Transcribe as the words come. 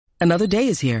Another day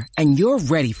is here, and you're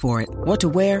ready for it. What to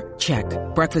wear? Check.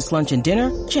 Breakfast, lunch, and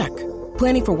dinner? Check.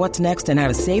 Planning for what's next and how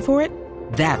to save for it?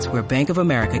 That's where Bank of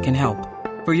America can help.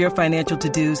 For your financial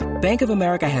to-dos, Bank of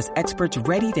America has experts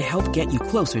ready to help get you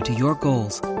closer to your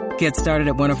goals. Get started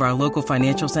at one of our local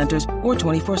financial centers or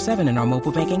 24/7 in our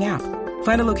mobile banking app.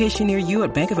 Find a location near you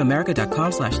at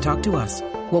bankofamerica.com/talktous.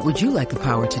 What would you like the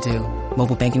power to do?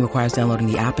 Mobile banking requires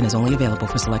downloading the app and is only available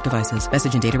for select devices.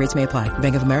 Message and data rates may apply.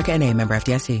 Bank of America N.A., member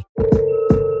FDIC.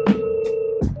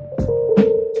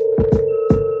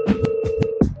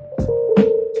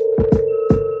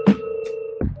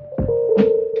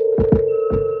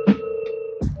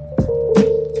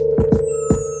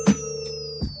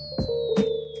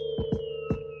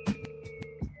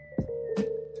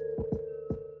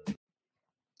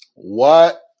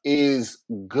 What is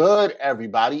good,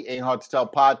 everybody? Ain't Hard to Tell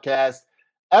podcast,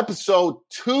 episode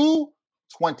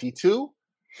 222,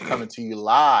 coming to you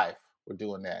live. We're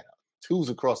doing that. Twos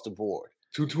across the board.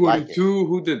 222.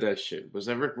 Who did that shit? Was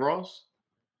that Rick Ross?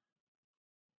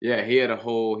 Yeah, he had a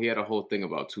whole thing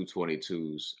about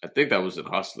 222s. I think that was in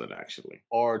Hustling, actually.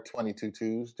 Or 22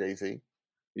 twos, Jay-Z.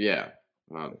 Yeah.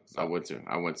 I went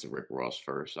to Rick Ross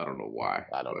first. I don't know why.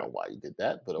 I don't know why you did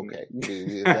that, but okay.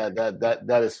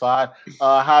 that is fine.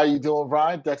 How are you doing,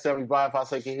 Brian? Dexter Brian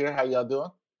Fonseca here. How y'all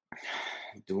doing?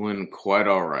 Doing quite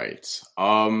all right.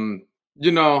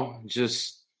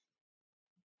 Just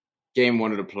game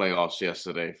one of the playoffs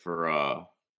yesterday for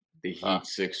the Heat,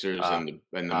 Sixers, and the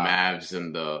Mavs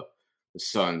and the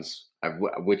Suns,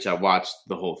 which I watched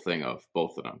the whole thing of,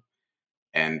 both of them.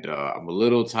 And I'm a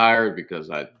little tired because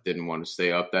I didn't want to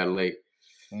stay up that late.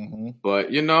 Mm-hmm. But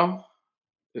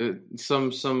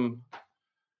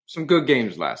some good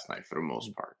games last night for the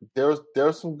most part. There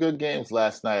were some good games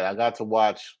last night. I got to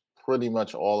watch pretty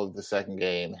much all of the second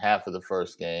game, half of the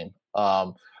first game.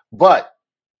 But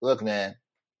look, man,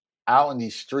 out in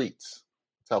these streets,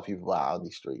 tell people about out in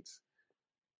these streets.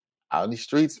 Out in these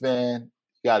streets, man,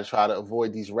 you got to try to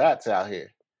avoid these rats out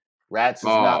here. Rats is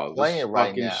not playing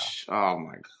right now. Oh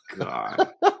my God!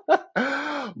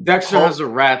 Dexter has a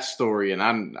rat story, and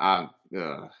I'm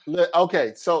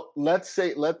okay. So let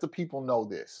the people know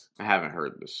this. I haven't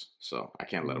heard this, so I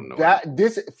can't let them know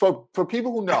this. For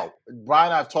people who know, Brian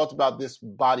and I have talked about this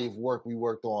body of work we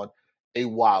worked on a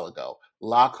while ago,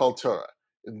 La Cultura.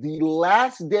 The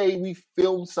last day we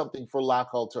filmed something for La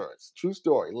Cultura. It's true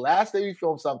story. Last day we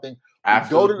filmed something.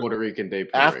 After the Puerto Rican Day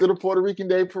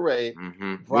Parade.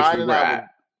 Mm-hmm. Brian and I,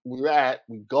 we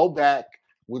go back.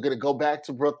 We're going to go back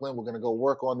to Brooklyn. We're going to go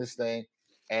work on this thing.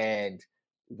 And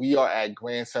we are at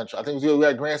Grand Central. I think we're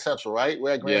at Grand Central, right?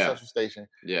 We're at Grand Central Station.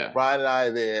 Yeah. Brian and I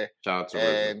are there. Shout out to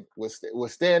and we're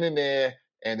standing there.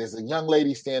 And there's a young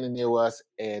lady standing near us.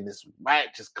 And this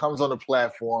rat just comes on the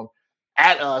platform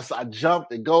at us. I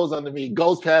jumped. It goes under me.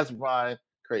 Goes past Brian.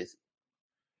 Crazy.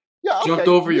 Yeah, okay. Jumped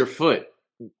over your foot.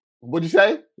 What'd you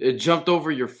say? It jumped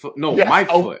over your foot. No, yes, my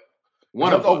foot.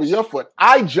 One of us. Over your foot.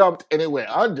 I jumped and it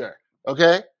went under.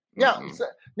 Okay? Yeah. Mm-hmm. So,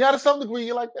 now, to some degree,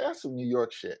 you're like, that's some New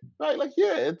York shit. Right? Like,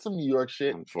 yeah, it's some New York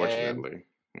shit. Unfortunately.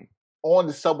 And on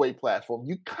the subway platform,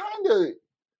 you kind of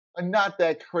are not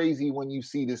that crazy when you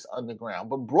see this underground.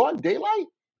 But broad daylight.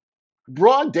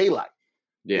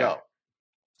 Yeah. Yo,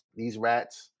 these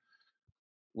rats.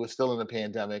 We're still in the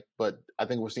pandemic, but I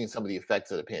think we're seeing some of the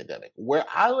effects of the pandemic. Where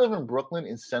I live in Brooklyn,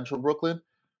 in central Brooklyn,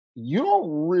 you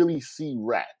don't really see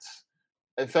rats.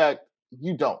 In fact,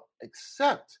 you don't,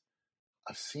 except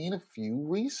I've seen a few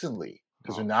recently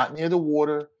because they're not near the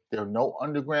water. There are no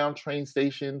underground train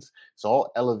stations. It's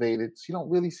all elevated, so you don't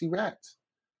really see rats.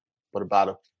 But about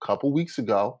a couple weeks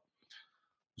ago,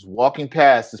 I was walking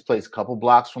past this place a couple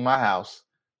blocks from my house,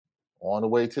 on the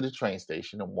way to the train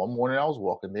station, and one morning I was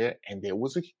walking there, and there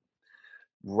was a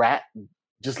rat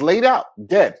just laid out,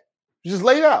 dead. Just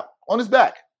laid out on his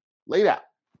back, laid out,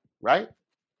 right?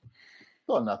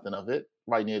 Thought nothing of it,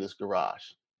 right near this garage.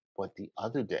 But the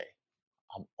other day,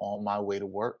 I'm on my way to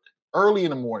work, early in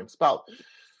the morning. It's about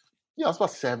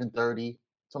 7:30,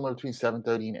 somewhere between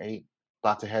 7:30 and 8,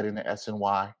 about to head into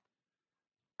SNY.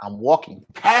 I'm walking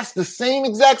past the same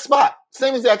exact spot.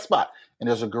 And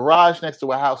there's a garage next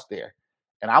to a house there.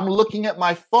 And I'm looking at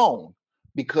my phone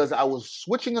because I was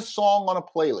switching a song on a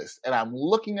playlist. And I'm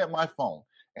looking at my phone.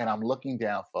 And I'm looking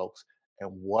down, folks. And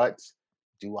what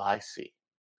do I see?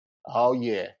 Oh,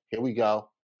 yeah. Here we go.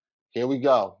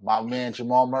 My man,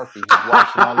 Jamal Murphy, who's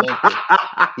watching on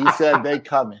LinkedIn. He said they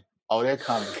coming. Oh, they're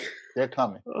coming.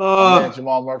 My man,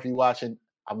 Jamal Murphy, watching.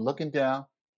 I'm looking down.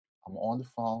 I'm on the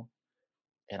phone.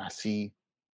 And I see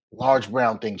large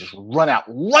brown thing just run out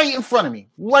right in front of me,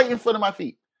 right in front of my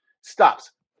feet.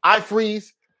 Stops. I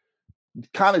freeze,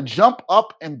 kind of jump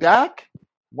up and back,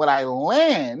 when I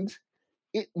land,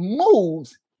 it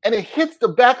moves and it hits the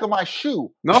back of my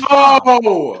shoe. No. Hits the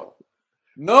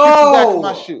back of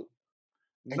my shoe.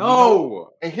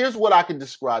 And here's what I can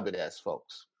describe it as,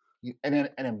 folks. And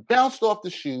then bounced off the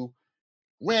shoe,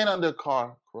 ran under a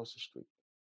car across the street.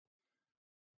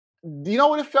 Do you know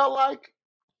what it felt like?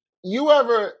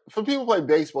 For people who play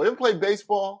baseball, you ever play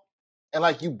baseball and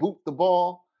like you boot the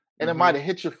ball and it might have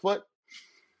hit your foot?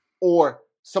 Or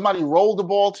somebody rolled the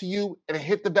ball to you and it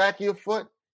hit the back of your foot?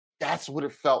 That's what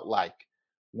it felt like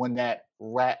when that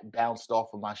rat bounced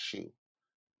off of my shoe.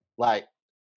 Like,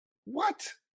 what?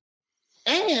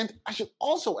 And I should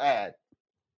also add,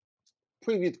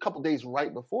 previous couple days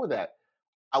right before that,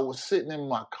 I was sitting in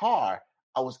my car.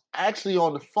 I was actually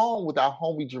on the phone with our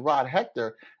homie Gerard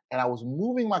Hector, and I was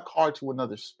moving my car to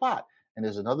another spot. And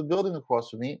there's another building across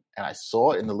from me, and I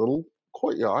saw in the little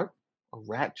courtyard a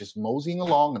rat just moseying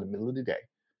along in the middle of the day.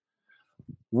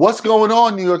 What's going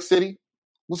on, New York City?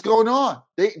 What's going on?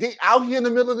 They out here in the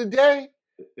middle of the day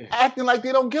acting like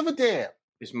they don't give a damn.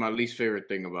 It's my least favorite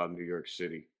thing about New York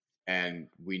City, and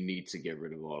we need to get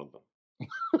rid of all of them.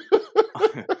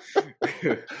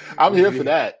 I'm here for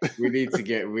that. We need to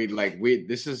get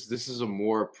this is a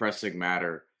more pressing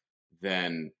matter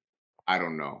than I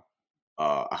don't know.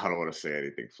 I don't want to say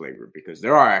anything flavored because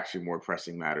there are actually more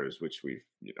pressing matters which we've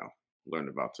learned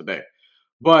about today.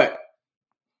 But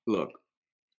look,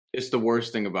 it's the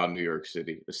worst thing about New York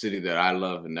City, a city that I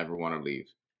love and never want to leave.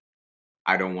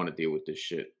 I don't want to deal with this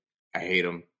shit. I hate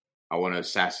them. I want to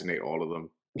assassinate all of them.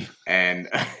 And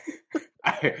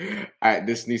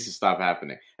this needs to stop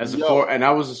happening. And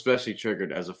I was especially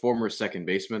triggered as a former second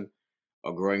baseman,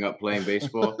 growing up playing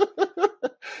baseball.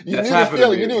 You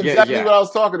knew exactly what I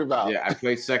was talking about. Yeah, I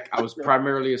played I was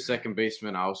primarily a second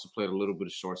baseman. I also played a little bit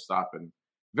of shortstop and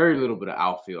very little bit of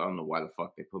outfield. I don't know why the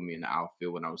fuck they put me in the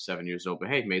outfield when I was 7 years old, but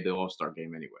hey, made the All-Star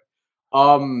game anyway.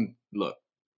 Look,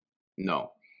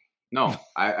 no,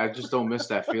 I just don't miss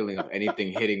that feeling of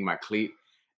anything hitting my cleat,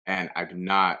 and I do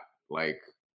not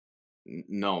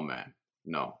no, man.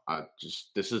 No,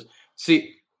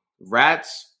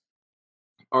 rats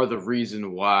are the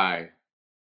reason why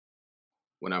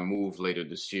when I move later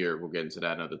this year, we'll get into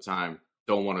that another time,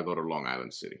 don't want to go to Long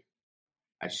Island City.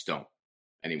 I just don't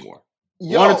anymore.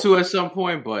 Wanted to at some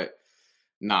point, but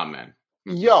nah, man.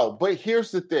 But here's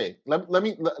the thing. Let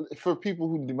me, for people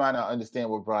who might not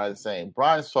understand what Brian's saying,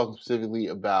 Brian's talking specifically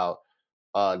about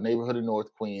neighborhood in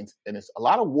North Queens, and it's a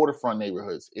lot of waterfront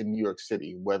neighborhoods in New York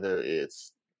City, whether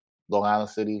it's Long Island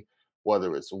City,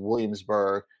 whether it's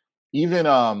Williamsburg, even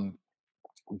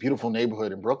beautiful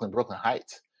neighborhood in Brooklyn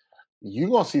Heights.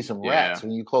 You're gonna see some rats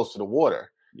when you're close to the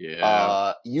water.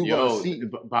 Yeah, gonna see.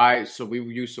 So we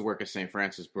used to work at St.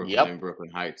 Francis, Brooklyn, in Brooklyn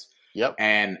Heights. Yep,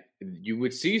 and you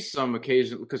would see some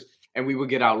occasion and we would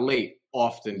get out late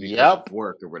often because of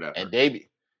work or whatever. And they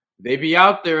be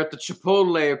out there at the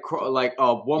Chipotle,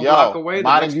 one block away,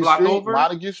 the next block over,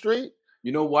 Montague Street.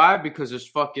 You know why? Because there's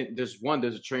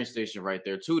a train station right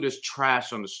there. Two, there's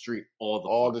trash on the street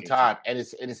all the time. And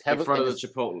it's heavy in front of the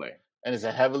Chipotle. And it's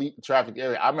a heavily trafficked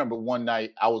area. I remember one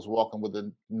night I was walking with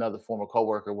another former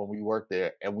coworker when we worked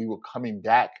there, and we were coming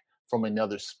back from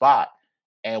another spot,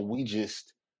 and we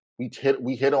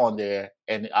hit on there,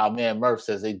 and our man Murph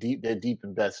says they're deep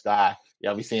in Bed-Stuy.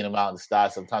 Yeah, we seeing them out in the sky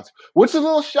sometimes, which is a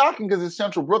little shocking because it's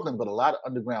central Brooklyn, but a lot of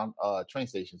underground train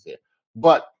stations there.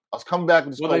 But I was coming back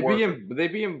with this coworker. They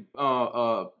be in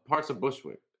parts of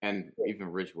Bushwick and even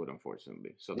Ridgewood,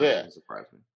 unfortunately. So that doesn't surprise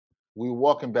me. We were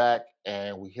walking back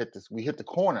and we hit the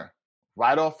corner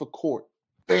right off the court.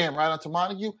 Bam, right onto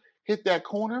Montague. Hit that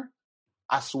corner.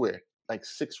 I swear, like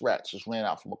 6 rats just ran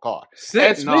out from a car.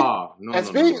 Speaking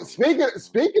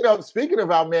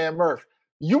of our man Murph,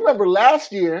 you remember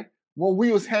last year when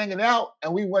we was hanging out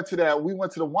and we went to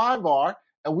the wine bar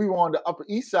and we were on the Upper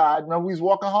East Side. Remember we was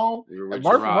walking home?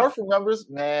 Murph remembers,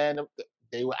 man.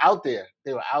 They were out there.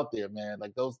 Man.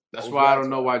 Like those. That's why I don't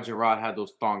know why Gerard had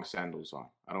those thong sandals on.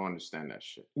 I don't understand that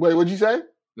shit. Wait, what'd you say?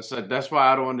 That's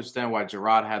why I don't understand why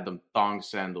Gerard had them thong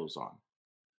sandals on.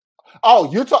 Oh,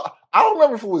 I don't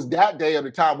remember if it was that day or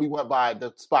the time we went by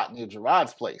the spot near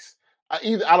Gerard's place. I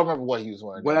don't remember what he was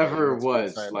wearing. Whatever it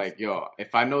was,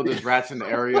 if I know there's rats in the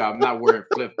area, I'm not wearing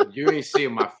flip. You ain't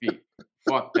seeing my feet.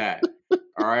 Fuck that.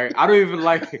 All right. I don't even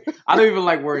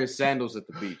like wearing sandals at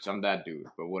the beach. I'm that dude,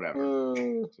 but whatever.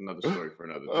 It's another story for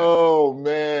another day. Oh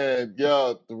man.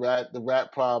 Yo, the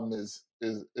rat problem is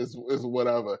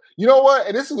whatever. You know what?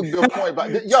 And this is a good point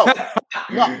about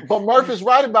but Murph is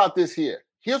right about this here.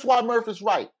 Here's why Murph is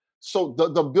right. So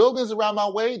the buildings around my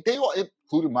way,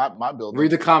 including my building.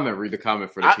 Read the comment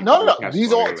for the people.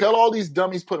 No. Tell all these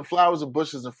dummies putting flowers and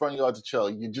bushes in front of y'all to chill.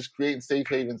 You're just creating safe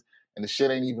havens, and the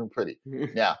shit ain't even pretty.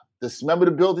 Now, remember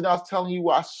the building I was telling you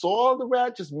where I saw the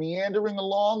rat just meandering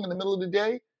along in the middle of the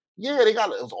day? Yeah, it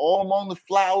was all among the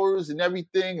flowers and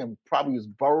everything, and probably was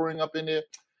burrowing up in there.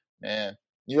 Man,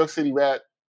 New York City rat,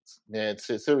 man,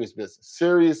 serious business.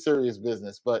 Serious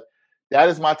business. But that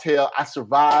is my tale. I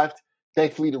survived.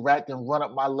 Thankfully, the rat didn't run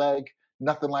up my leg.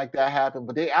 Nothing like that happened.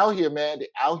 But they out here, man. They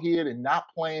out here. They're not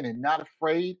playing and not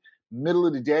afraid. Middle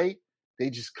of the day, they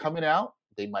just coming out.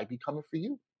 They might be coming for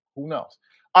you. Who knows?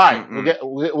 All right,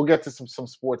 we'll get to some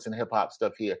sports and hip hop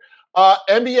stuff here.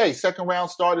 NBA second round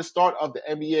start of the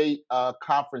NBA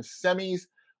conference semis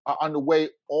are underway.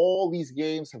 All these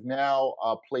games have now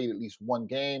played at least one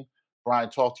game. Brian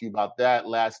talked to you about that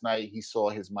last night. He saw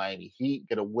his Miami Heat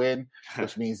get a win,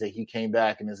 which means that he came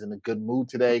back and is in a good mood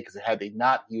today, because had they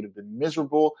not, he would have been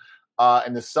miserable.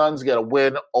 And the Suns get a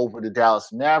win over the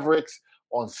Dallas Mavericks.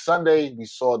 On Sunday, we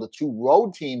saw the two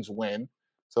road teams win.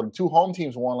 So the two home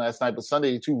teams won last night, but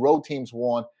Sunday the two road teams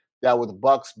won. That were the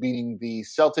Bucks beating the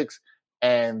Celtics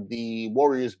and the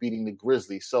Warriors beating the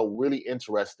Grizzlies. So really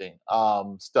interesting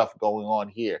stuff going on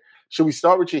here. Should we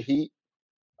start with your Heat?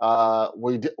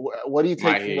 What do you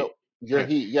take from your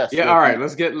Heat? Yes. Yeah. All right.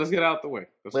 Let's get it out the way.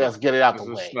 Let's get it out the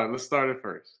way. Let's start it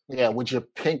first. Yeah, with your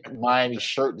pink Miami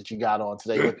shirt that you got on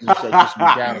today. You said you should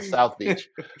be down in South Beach.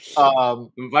 The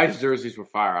Vice jerseys were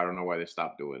fire. I don't know why they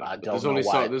stopped doing it.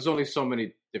 There's only so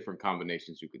many different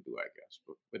combinations you could do, I guess.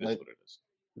 But it is what it is.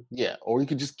 Yeah, or you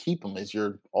could just keep them as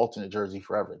your alternate jersey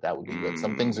forever. That would be good.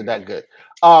 Some things are that good.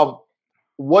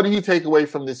 What do you take away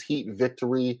from this Heat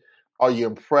victory? Are you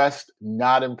impressed?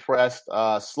 Not impressed?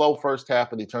 Slow first half,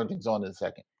 but they turned things on in the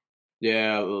second.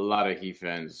 Yeah, a lot of Heat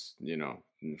fans,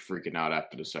 freaking out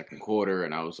after the second quarter.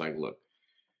 And I was like, look,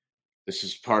 this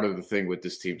is part of the thing with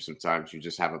this team. Sometimes you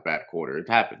just have a bad quarter. It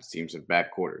happens. Teams have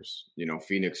bad quarters.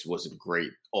 Phoenix wasn't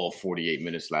great all 48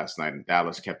 minutes last night, and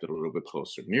Dallas kept it a little bit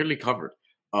closer. Nearly covered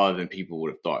than people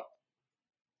would have thought.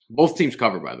 Both teams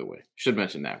covered, by the way. Should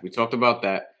mention that. We talked about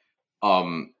that.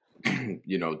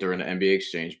 During the NBA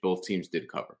exchange, both teams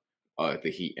did cover, the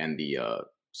Heat and the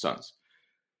Suns.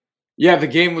 Yeah, the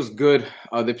game was good.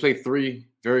 They played 3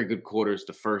 very good quarters,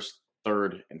 the first,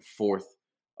 third, and fourth.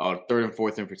 Third and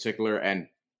fourth in particular. And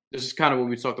this is kind of what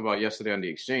we talked about yesterday on the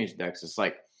exchange, Dex. It's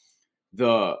like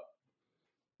the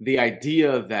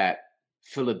idea that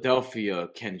Philadelphia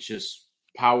can just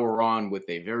power on with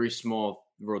a very small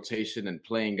rotation and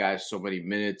playing guys so many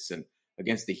minutes, and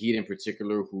against the Heat in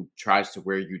particular, who tries to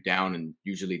wear you down and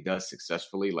usually does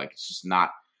successfully, like it's just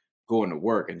not going to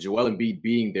work. And Joel Embiid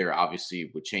being there obviously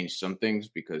would change some things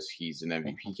because he's an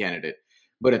MVP candidate.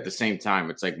 But at the same time,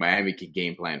 it's like Miami could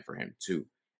game plan for him too.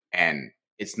 And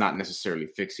it's not necessarily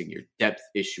fixing your depth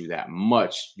issue that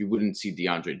much. You wouldn't see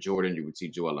DeAndre Jordan. You would see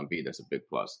Joel Embiid. That's a big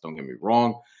plus. Don't get me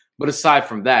wrong. But aside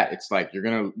from that, it's like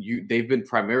they've been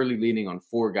primarily leaning on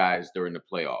 4 guys during the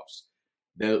playoffs.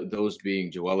 Those being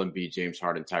Joel Embiid, James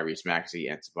Harden, Tyrese Maxey,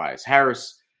 and Tobias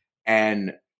Harris.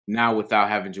 And now without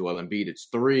having Joel Embiid, it's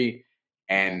 3.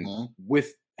 And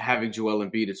with having Joel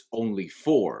Embiid, it's only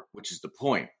 4, which is the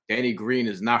point. Danny Green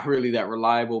is not really that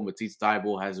reliable. Matisse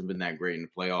Thybulle hasn't been that great in the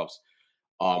playoffs.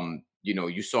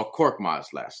 You saw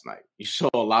Korkmaz last night. You saw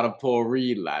a lot of Paul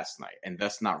Reed last night. And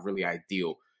that's not really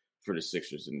ideal for the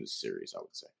Sixers in this series, I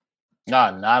would say.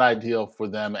 Not ideal for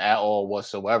them at all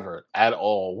whatsoever.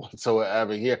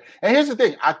 Here. And here's the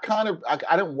thing. I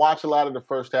didn't watch a lot of the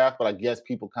first half, but I guess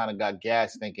people kind of got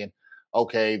gassed thinking,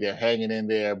 okay, they're hanging in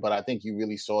there. But I think you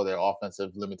really saw their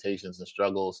offensive limitations and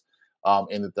struggles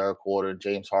in the third quarter.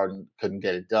 James Harden couldn't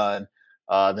get it done.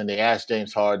 Then they asked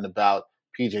James Harden about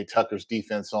PJ Tucker's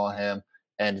defense on him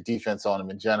and the defense on him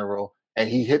in general. And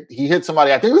he hit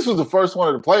somebody. I think this was the first one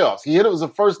of the playoffs. It was the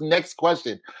first next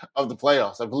question of the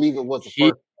playoffs. I believe it was the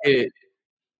first. He hit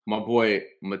my boy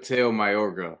Mateo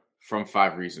Mayorga from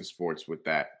 5 Reasons Sports with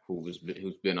that, who's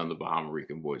been on the Bahama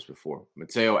Rican Boys before.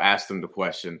 Mateo asked him the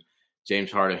question. James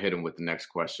Harden hit him with the next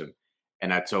question,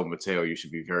 and I told Mateo, you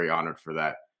should be very honored for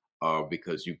that,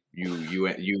 because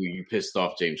you pissed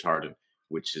off James Harden,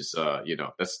 which is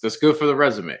that's good for the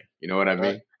resume. You know what I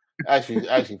mean?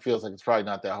 Actually feels like it's probably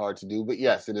not that hard to do, but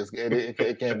yes, it is.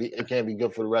 It can be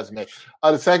good for the resume.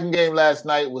 The second game last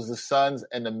night was the Suns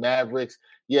and the Mavericks.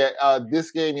 Yeah,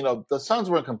 this game, the Suns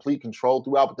were in complete control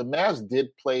throughout, but the Mavs did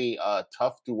play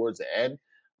tough towards the end.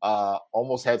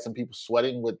 Almost had some people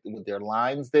sweating with their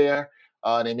lines there.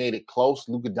 They made it close.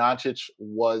 Luka Doncic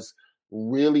was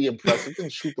really impressive.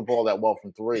 Didn't shoot the ball that well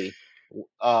from 3.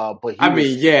 But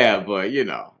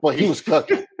he was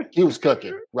cooking. He was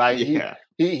cooking, right? Yeah.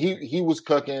 He was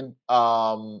cooking.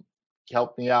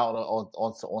 Helped me out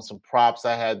on some props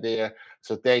I had there.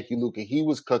 So thank you, Luka. He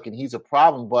was cooking. He's a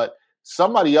problem, but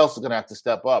somebody else is going to have to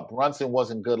step up. Brunson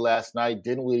wasn't good last night.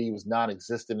 Dinwiddie was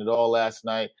non-existent at all last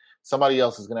night. Somebody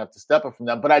else is going to have to step up from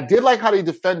them. But I did like how they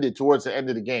defended towards the end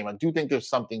of the game. I do think there's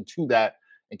something to that,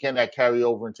 and can that carry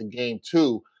over into game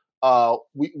two?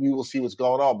 We will see what's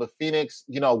going on. But Phoenix,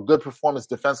 good performance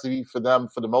defensively for them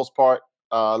for the most part.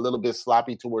 A little bit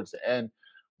sloppy towards the end,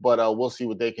 but we'll see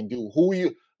what they can do.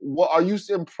 Are you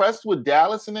impressed with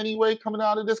Dallas in any way coming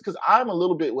out of this? Because I'm a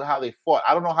little bit with how they fought.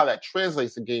 I don't know how that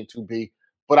translates to game 2B,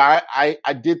 but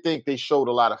I did think they showed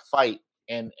a lot of fight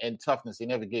and toughness. They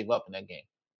never gave up in that game.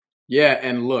 Yeah,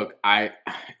 and look,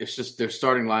 it's just their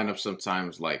starting lineup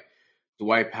sometimes, like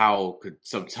Dwight Powell could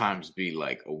sometimes be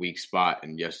like a weak spot,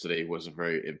 and yesterday wasn't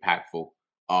very impactful.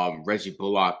 Reggie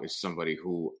Bullock is somebody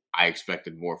who I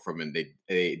expected more from, and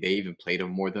they even played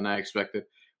him more than I expected,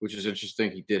 which is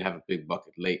interesting. He did have a big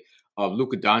bucket late.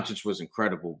 Luka Doncic was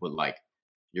incredible, but like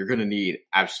you're going to need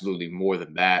absolutely more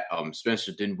than that.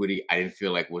 Spencer Dinwiddie, I didn't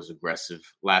feel like was aggressive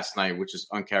last night, which is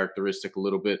uncharacteristic a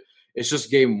little bit. It's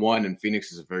just game one, and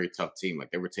Phoenix is a very tough team.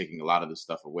 Like they were taking a lot of this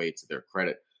stuff away to their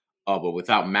credit. But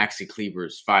without Maxi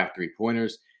Kleber's 5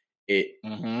 3-pointers,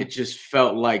 it just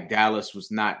felt like Dallas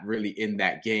was not really in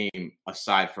that game,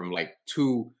 aside from like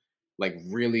two like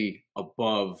really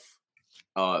above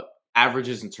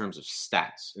averages in terms of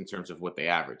stats, in terms of what they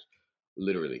average.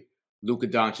 Literally, Luka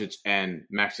Doncic and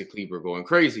Maxi Kleber going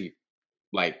crazy,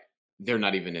 like they're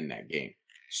not even in that game.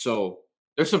 So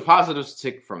there's some positives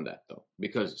to take from that, though,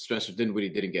 because Spencer Dinwiddie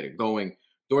didn't get it going.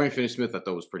 Dorian Finney-Smith, I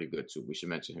thought, was pretty good, too. We should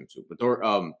mention him, too. But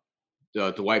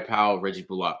Dwight Powell, Reggie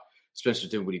Bullock, Spencer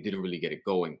Dinwiddie didn't really get it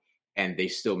going, and they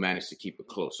still managed to keep it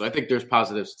close. So I think there's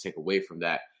positives to take away from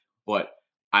that, but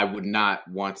I would not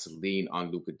want to lean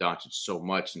on Luka Doncic so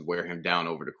much and wear him down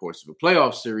over the course of a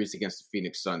playoff series against the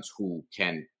Phoenix Suns, who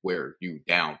can wear you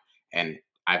down. And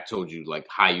I've told you, like,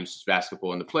 high-usage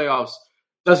basketball in the playoffs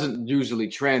doesn't usually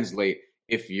translate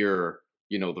if you're,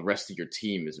 the rest of your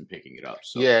team isn't picking it up.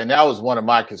 So. Yeah, and that was one of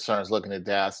my concerns looking at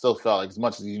that. I still felt like, as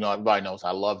much as, everybody knows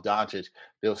I love Doncic,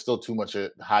 there was still too much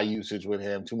high usage with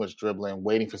him, too much dribbling,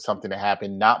 waiting for something to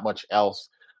happen, not much else.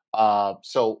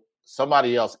 So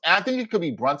somebody else. And I think it could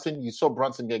be Brunson. You saw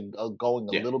Brunson get going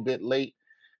a little bit late.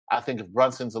 I think if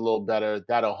Brunson's a little better,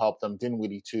 that'll help them.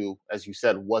 Dinwiddie, too, as you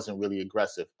said, wasn't really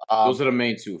aggressive. Those are the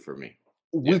main two for me.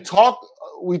 We talked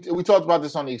about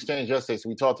this on the exchange yesterday, so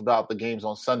we talked about the games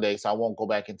on Sunday, so I won't go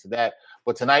back into that.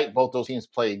 But tonight, both those teams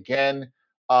play again.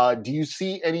 Do you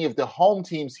see any of the home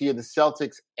teams here, the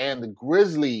Celtics and the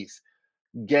Grizzlies,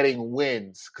 getting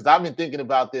wins? Because I've been thinking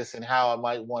about this and how I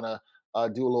might want to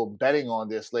do a little betting on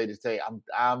this later today.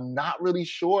 I'm not really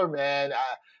sure, man.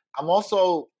 I'm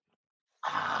also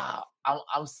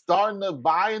I'm starting to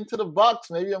buy into the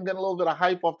Bucks. Maybe I'm getting a little bit of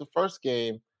hype off the first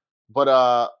game,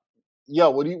 but yeah,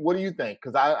 what do you think?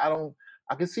 Because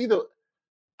I can see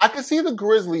the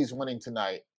Grizzlies winning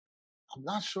tonight. I'm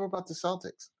not sure about the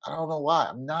Celtics. I don't know why.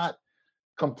 I'm not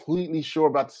completely sure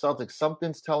about the Celtics.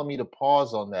 Something's telling me to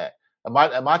pause on that. Am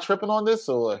I tripping on this,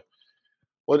 or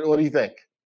what do you think?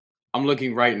 I'm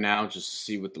looking right now just to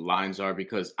see what the lines are,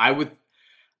 because I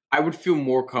would feel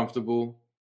more comfortable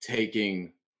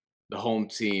taking the home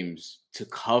teams to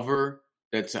cover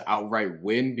than to outright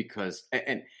win, because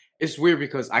and it's weird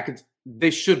because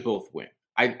they should both win.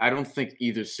 I don't think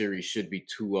either series should be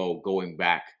 2-0 going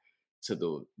back to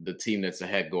the team that's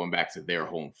ahead, going back to their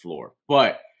home floor.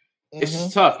 But it's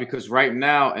just tough because right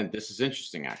now, and this is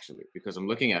interesting actually, because I'm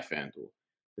looking at FanDuel,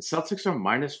 the Celtics are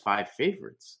 -5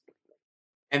 favorites.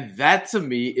 And that to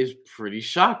me is pretty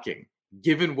shocking,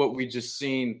 given what we just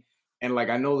seen. And like,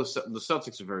 I know the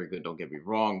Celtics are very good, don't get me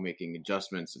wrong, making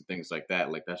adjustments and things like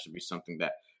that. Like that should be something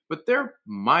but they're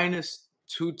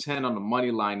 -210 on the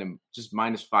money line and just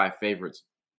 -5 favorites.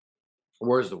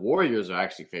 Whereas the Warriors are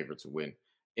actually favorites to win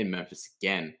in Memphis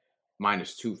again,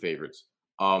 -2 favorites.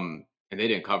 And they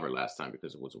didn't cover last time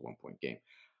because it was a 1-point game.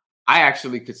 I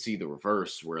actually could see the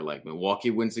reverse, where like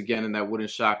Milwaukee wins again, and that wouldn't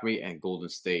shock me, and Golden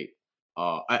State,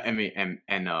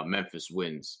 Memphis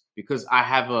wins, because I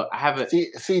have a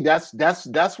see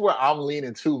that's where I'm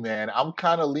leaning too, man. I'm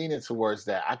kind of leaning towards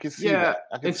that. I can see that.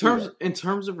 In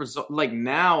terms of result, like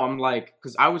now I'm like,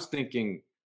 because I was thinking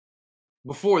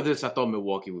before this, I thought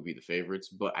Milwaukee would be the favorites,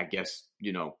 but I guess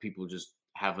people just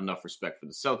have enough respect for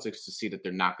the Celtics to see that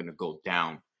they're not going to go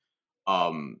down,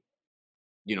 2-0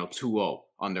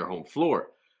 on their home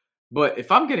floor. But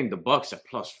if I'm getting the Bucks at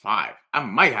 +5, I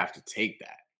might have to take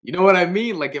that. You know what I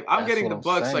mean? Like if I'm getting the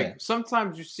Bucks, like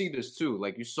sometimes you see this too.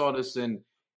 Like you saw this in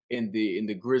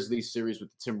the Grizzlies series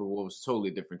with the Timberwolves, totally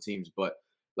different teams. But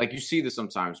Like you see this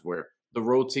sometimes where the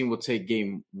road team will take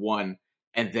game 1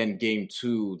 and then game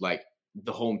 2, like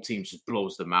the home team just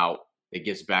blows them out. It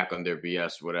gets back on their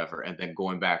BS, whatever, and then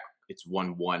going back, it's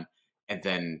 1-1, and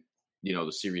then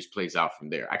the series plays out from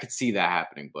there. I could see that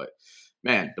happening, but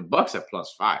man, the Bucks at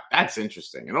 +5, that's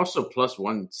interesting, and also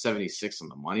 +176 on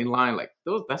the money line. Like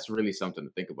that's really something to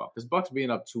think about because Bucks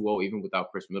being up 2-0 even without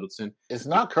Chris Middleton, it's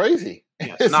not crazy.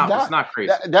 Yeah, it's not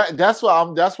crazy. That's why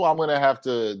I'm going to have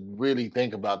to really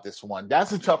think about this one.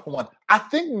 That's a tough one. I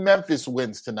think Memphis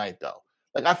wins tonight, though.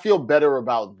 Like I feel better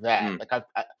about that. Like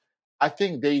I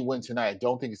think they win tonight. I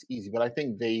don't think it's easy, but I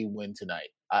think they win tonight.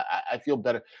 I feel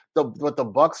better. But the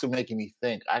Bucks are making me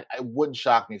think. I wouldn't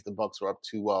shock me if the Bucks were up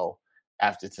 2-0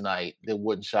 after tonight. That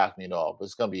wouldn't shock me at all. But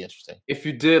it's gonna be interesting. If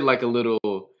you did like a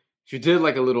little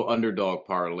underdog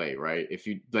parlay, right? If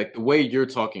you like the way you're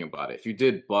talking about it, if you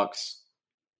did Bucks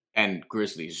and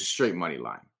Grizzlies, just straight money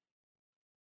line,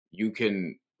 you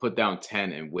can put down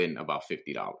 10 and win about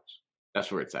 $50. That's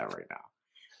where it's at right now.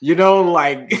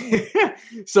 Like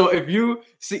so if you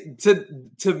see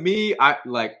to me,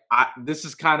 this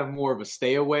is kind of more of a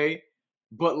stay away,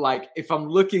 but like if I'm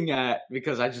looking at,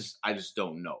 because I just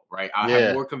don't know, right? I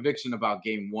have more conviction about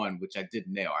game 1, which I did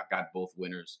nail. I got both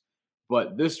winners,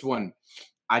 but this one,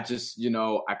 I just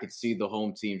I could see the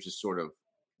home teams just sort of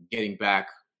getting back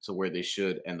to where they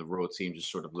should, and the road team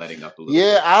just sort of letting up a little.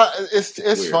 Yeah,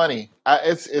 it's funny.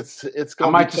 It's gonna.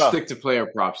 I might just stick to player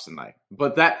props tonight,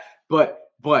 but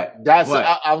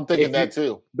I'm thinking that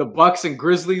too. The Bucks and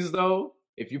Grizzlies, though,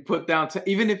 if you put down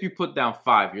even if you put down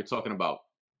 5, you're talking about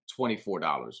 $24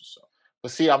 or so. But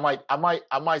see, I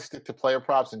might stick to player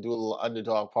props and do a little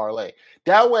underdog parlay.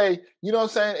 That way, you know what I'm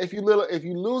saying? If you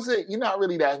lose it, you're not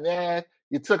really that mad.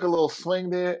 You took a little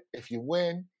swing there. If you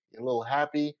win, you're a little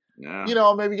happy.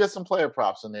 Yeah. Maybe get some player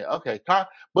props in there. Okay. But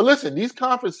listen, these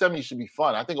conference semis should be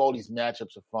fun. I think all these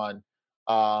matchups are fun.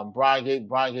 Brian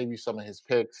gave you some of his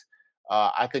picks.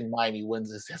 I think Miami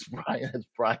wins this, as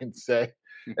Brian said.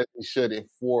 As they should in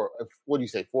 4. What do you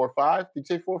say? 4 or 5? Did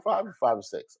you say 4 or 5 or 5 or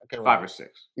 6? I can't remember. 5 or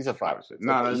 6. He said 5 or 6.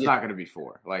 No, it's not going to be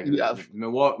 4. Like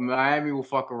Miami will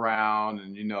fuck around,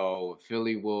 and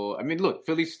Philly will. I mean, look,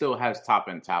 Philly still has top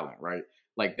end talent, right?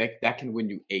 Like that can win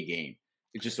you a game.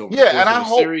 It's just over. Yeah, and I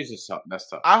hope series is tough. That's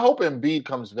tough. I hope Embiid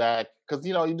comes back because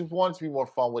you just want it to be more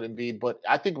fun with Embiid. But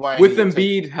I think Miami with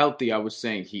Embiid healthy, I was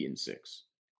saying Heat in 6.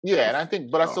 Yeah, and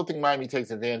I still think Miami takes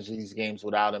advantage of these games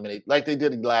without him, and like they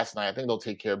did last night. I think they'll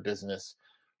take care of business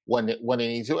when they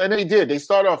need to, and they did. They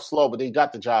started off slow, but they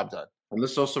got the job done. And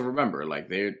let's also remember, like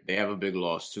they have a big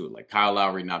loss too. Like Kyle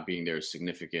Lowry not being there is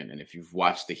significant, and if you've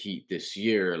watched the Heat this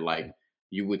year, like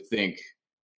you would think,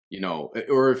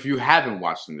 or if you haven't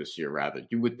watched them this year, rather,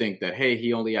 you would think that hey,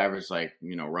 he only averaged like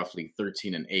roughly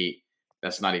 13 and 8.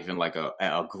 That's not even like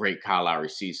a great Kyle Lowry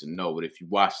season. No, but if you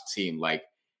watch the team, like.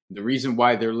 The reason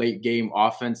why their late game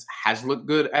offense has looked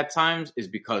good at times is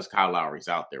because Kyle Lowry's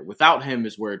out there. Without him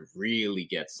is where it really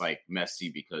gets like messy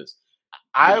because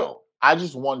I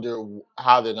just wonder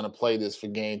how they're going to play this for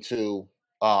game 2.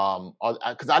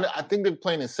 Because I think they're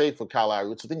playing it safe for Kyle Lowry,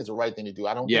 which I think is the right thing to do.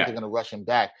 I don't think they're going to rush him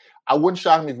back. I wouldn't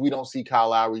shock me if we don't see Kyle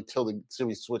Lowry till the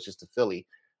series switches to Philly.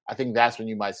 I think that's when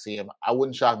you might see him. I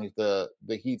wouldn't shock me if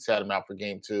the Heat set him out for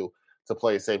game 2 to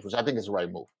play it safe, which I think is the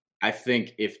right move. I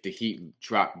think if the Heat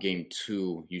drop game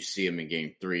 2, you see him in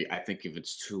game 3. I think if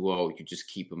it's 2-0, you just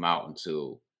keep him out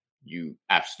until you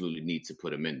absolutely need to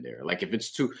put him in there. Like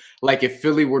if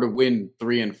Philly were to win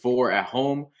 3 and 4 at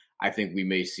home, I think we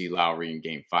may see Lowry in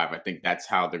game 5. I think that's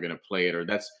how they're going to play it, or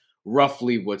that's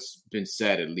roughly what's been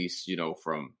said, at least,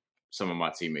 from some of my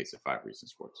teammates at 5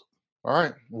 Reasons Sports. All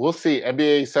right. We'll see.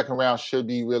 NBA second round should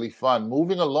be really fun.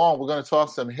 Moving along, we're going to talk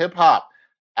some hip hop.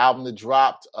 Album that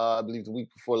dropped, I believe the week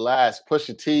before last,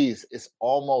 Pusha T's It's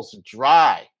Almost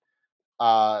Dry.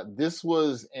 This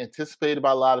was anticipated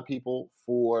by a lot of people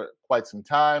for quite some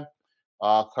time,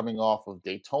 coming off of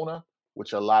Daytona,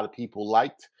 which a lot of people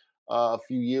liked a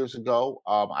few years ago.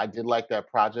 I did like that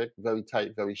project, very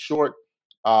tight, very short.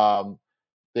 The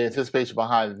anticipation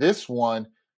behind this one,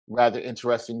 rather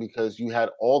interesting because you had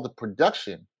all the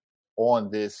production on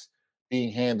this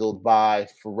being handled by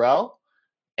Pharrell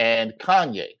and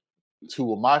Kanye,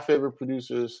 2 of my favorite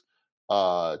producers,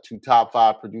 2 top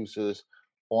 5 producers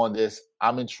on this.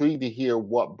 I'm intrigued to hear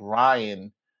what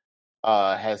Brian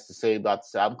has to say about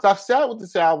this album. Because I've sat with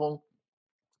this album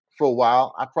for a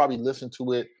while. I probably listened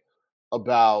to it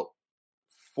about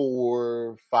 4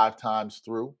 or 5 times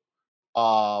through.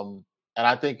 And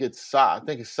I think it's solid.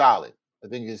 I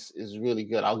think it's really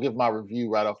good. I'll give my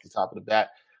review right off the top of the bat.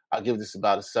 I'll give this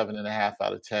about a 7.5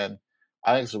 out of 10.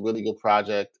 I think it's a really good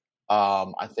project.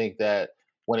 I think that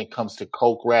when it comes to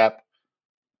coke rap,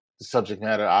 the subject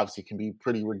matter obviously can be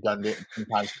pretty redundant and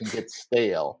sometimes can get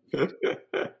stale.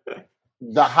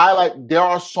 There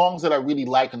are songs that I really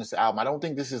like on this album. I don't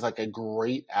think this is like a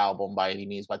great album by any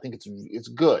means, but I think it's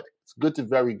good. It's good to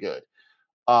very good.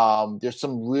 There's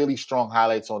some really strong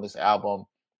highlights on this album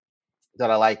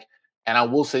that I like. And I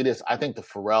will say this, I think the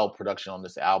Pharrell production on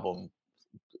this album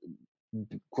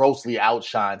grossly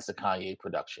outshines the Kanye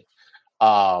production.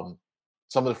 Some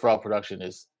of the Pharrell production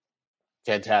is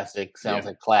fantastic. Sounds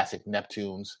like classic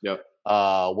Neptunes. Yep.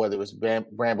 Whether it was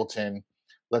Brambleton,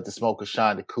 Let the Smoker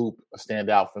Shine, The Coupe, a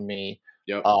standout for me.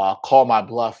 Yep. Call My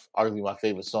Bluff, arguably my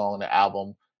favorite song on the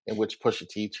album, in which Pusha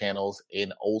T channels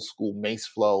in old school Mace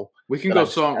flow. We can go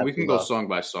song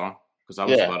by song because I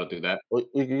was about to do that.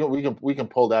 We can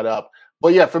pull that up.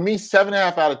 But yeah, for me,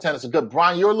 7.5 out of 10 is a good.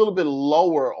 Brian, you're a little bit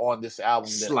lower on this album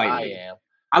than I am.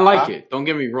 I like it. Don't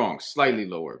get me wrong, slightly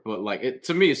lower, but like it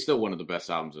to me, it's still one of the best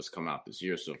albums that's come out this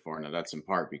year so far. Now that's in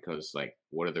part because like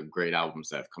what are the great albums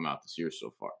that have come out this year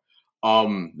so far?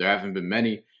 There haven't been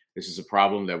many. This is a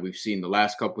problem that we've seen the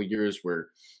last couple of years where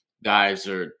guys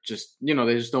are just, they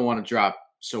just don't want to drop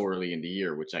so early in the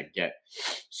year, which I get.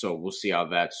 So we'll see how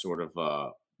that sort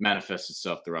of manifests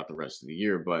itself throughout the rest of the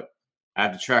year. But I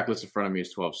have the track list in front of me.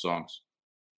 It's 12 songs.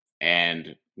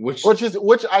 And which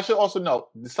I should also note,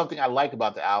 there's something I like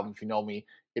about the album. If you know me,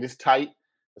 it is tight,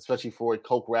 especially for a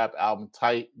Coke rap album.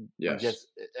 Tight, yes,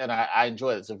 and I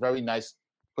enjoy it. It's a very nice,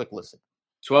 quick listen.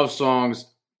 12 songs,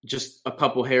 just a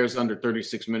couple hairs under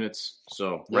 36 minutes,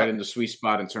 so right in the sweet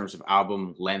spot in terms of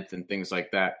album length and things like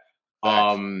that.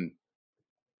 We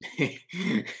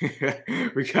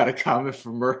got a comment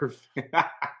from Murph.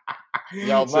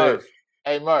 Yo, Murph.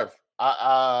 Hey, Murph.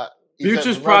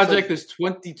 Future's project is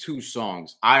 22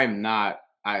 songs. I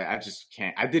just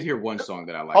can't. I did hear one song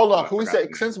that I liked. Hold on. Who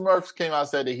said, since Murph came out and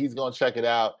said that he's going to check it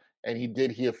out, and he did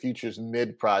hear Future's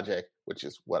mid project, which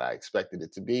is what I expected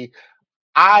it to be.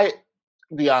 To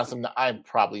be honest, I'm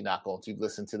probably not going to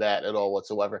listen to that at all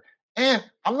whatsoever. And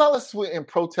I'm not listening in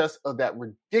protest of that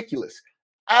ridiculous,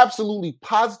 absolutely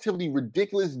positively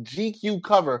ridiculous GQ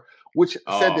cover, which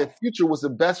said that Future was the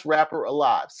best rapper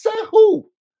alive. Said who?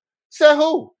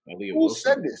 Who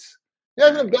said this? He's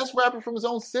not even the best rapper from his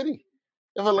own city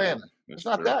of Atlanta. It's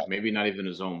not that. Maybe not even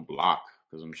his own block,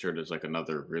 because I'm sure there's like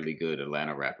another really good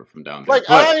Atlanta rapper from down there. Like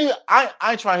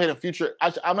I try to hit a Future.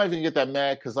 I'm not even gonna get that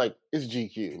mad because like it's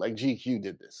GQ. Like GQ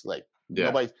did this. Like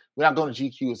we're not going to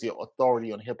GQ as the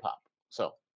authority on hip hop.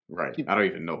 So right. I don't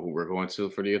even know who we're going to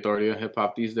for the authority on hip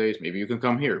hop these days. Maybe you can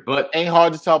come here, but ain't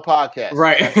hard to tell podcast.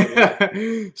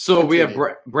 Right. So we have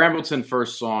Brambleton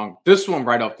first song. This one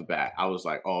right off the bat, I was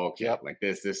like, oh, okay. Like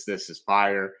this is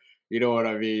fire. You know what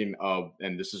I mean?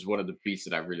 And this is one of the beats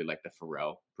that I really like that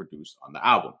Pharrell produced on the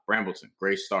album. Brambleton,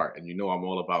 great start. And I'm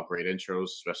all about great intros,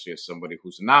 especially as somebody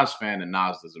who's a Nas fan, and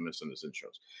Nas doesn't miss on his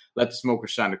intros. Let the Smoker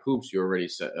Shine, The Coupes. You already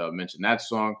mentioned that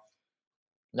song.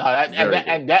 No,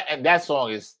 that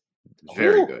song is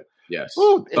very good. Yes.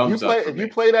 If you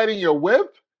play that in your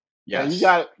whip, yes, you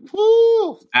got it.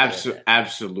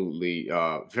 Absolutely.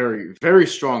 Very, very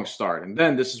strong start. And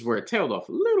then this is where it tailed off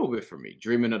a little bit for me.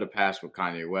 Dreaming of the Past with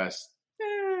Kanye West.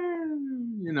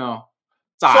 It's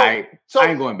all right. I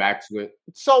ain't going back to it.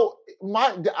 So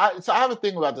I have a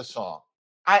thing about the song.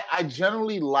 I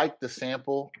generally like the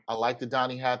sample. I like the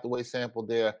Donny Hathaway sample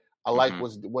there. I like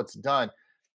what's done.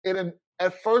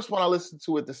 At first, when I listened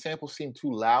to it, the sample seemed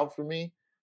too loud for me.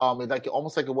 Almost like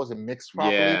it wasn't mixed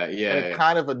properly. And it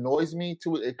kind of annoys me.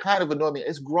 It kind of annoyed me.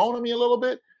 It's grown on me a little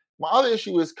bit. My other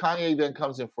issue is Kanye then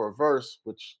comes in for a verse,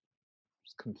 which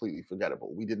is completely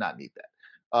forgettable. We did not need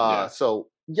that. So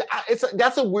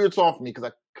that's a weird song for me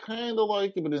because I kind of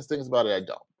like it, but there's things about it I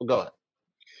don't. But go ahead.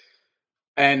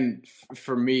 And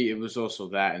for me, it was also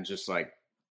that, and just like.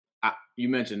 You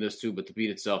mentioned this too, but the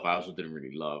beat itself, I also didn't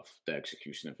really love the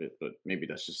execution of it, but maybe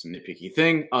that's just a nitpicky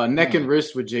thing. Neck and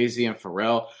Wrist with Jay-Z and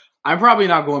Pharrell. I'm probably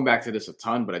not going back to this a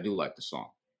ton, but I do like the song.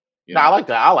 I like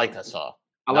that. I like that song.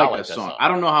 I like that song. I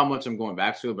don't know how much I'm going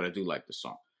back to it, but I do like the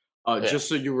song. Just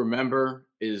So You Remember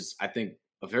is, I think,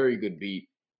 a very good beat,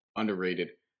 underrated,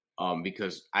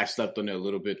 because I slept on it a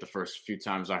little bit the first few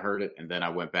times I heard it, and then I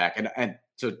went back. I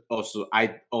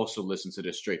also listened to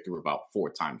this straight through about 4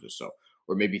 times or so.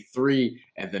 Or maybe 3,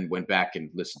 and then went back and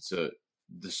listened to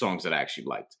the songs that I actually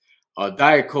liked.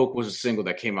 Diet Coke was a single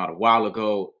that came out a while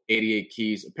ago. 88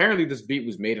 Keys. Apparently, this beat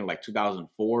was made in like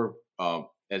 2004,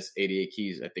 as 88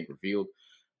 Keys, I think, revealed.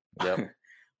 Yep.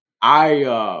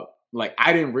 I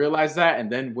didn't realize that, and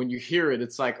then when you hear it,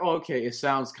 it's like, oh, okay, it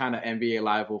sounds kind of NBA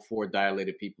Live 04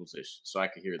 Dilated Peoples-ish, so I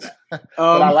could hear that.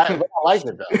 But I like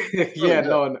it though. Yeah,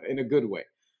 no, in a good way.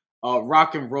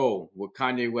 Rock and Roll with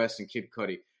Kanye West and Kid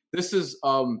Cudi. This is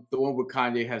the one where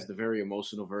Kanye has the very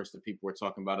emotional verse that people were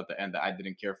talking about at the end that I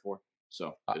didn't care for.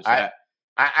 So there's that.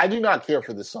 I do not care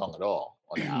for this song at all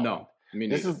on the album. No, me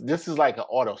neither. This is like an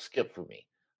auto skip for me.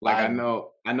 Like I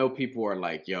know people are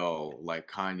like, yo, like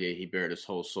Kanye, he bared his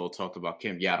whole soul, talked about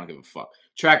Kim. Yeah, I don't give a fuck.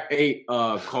 Track 8,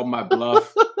 Call My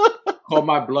Bluff. Call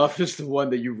My Bluff is the one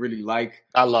that you really like.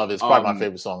 I love it. It's probably my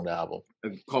favorite song on the album.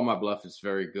 Call My Bluff is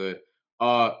very good.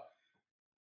 I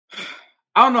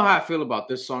don't know how I feel about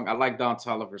this song. I like Don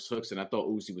Toliver's hooks, and I thought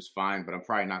Uzi was fine, but I'm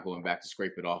probably not going back to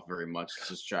scrape it off very much.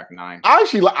 This is track 9. I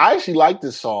actually like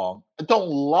this song. I don't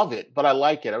love it, but I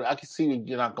like it. I can see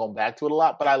you're not going back to it a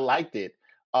lot, but I liked it.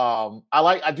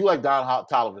 I do like Don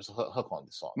Toliver's hook on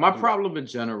this song. My problem in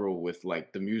general with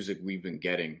like the music we've been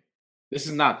getting, this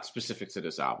is not specific to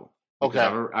this album. Okay,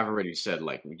 I've already said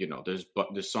like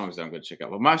there's songs that I'm going to check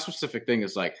out, but my specific thing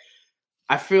is like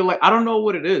I feel like I don't know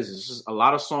what it is. It's just a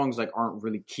lot of songs like aren't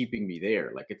really keeping me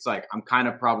there. Like it's like I'm kind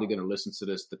of probably going to listen to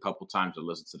this the couple times I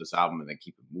listen to this album and then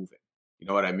keep it moving. You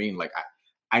know what I mean? Like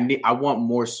I want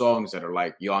more songs that are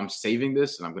like, yo, I'm saving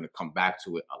this and I'm going to come back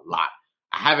to it a lot.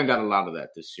 I haven't got a lot of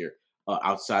that this year,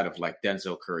 outside of like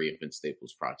Denzel Curry and Vince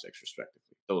Staples projects, respectively.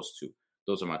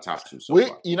 Those are my top 2 so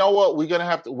far. You know what? We're gonna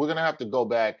have to go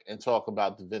back and talk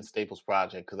about the Vince Staples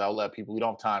project because I'll let people. We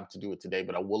don't have time to do it today,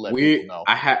 but I will let people know.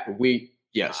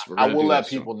 I will let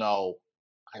people know.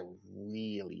 I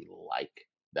really like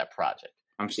that project.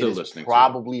 I'm still listening.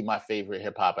 Probably my favorite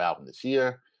hip hop album this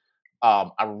year.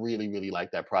 I really, really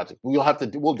like that project.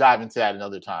 We'll dive into that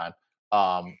another time.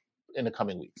 In the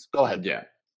coming weeks. Go ahead. Yeah.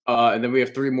 And then we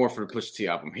have 3 more for the Pusha T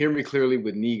album. Hear Me Clearly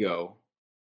with Nigo.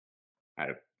 I had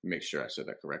to make sure I said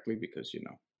that correctly because,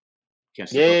 can't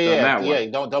say that one. Yeah,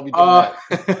 don't be doing that.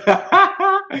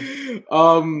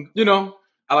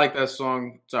 I like that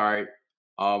song. It's all right.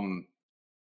 A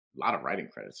lot of writing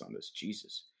credits on this.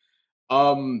 Jesus.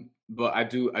 But I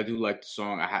do like the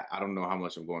song. I don't know how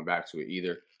much I'm going back to it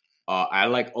either. I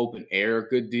like Open Air a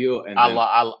good deal. And I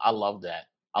love that.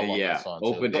 I love that song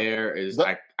Open Air is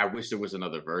I wish there was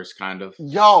another verse kind of.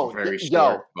 Very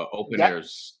short, but Open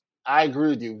Air's. I agree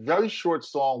with you. Very short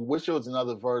song. Wish there was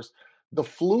another verse. The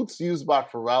flutes used by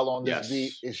Pharrell on this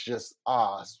beat is just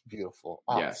it's beautiful.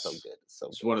 It's so good.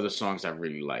 It's one of the songs I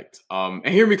really liked. And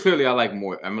Hear Me Clearly, I like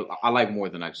more. I like more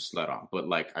than I just let on, but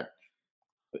like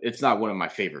it's not one of my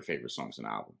favorite songs in the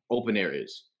album. Open Air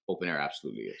is. Open Air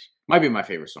absolutely is. Might be my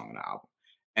favorite song in the album.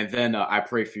 And then I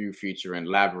Pray For You featuring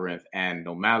Labyrinth and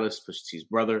No Malice, Pusha T's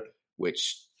brother,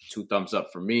 which 2 thumbs up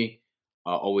for me.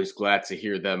 Always glad to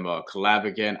hear them collab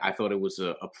again. I thought it was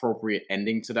an appropriate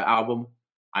ending to the album.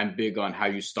 I'm big on how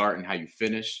you start and how you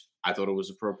finish. I thought it was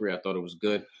appropriate. I thought it was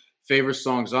good. Favorite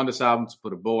songs on this album, to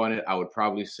put a bow on it, I would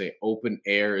probably say Open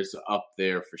Air is up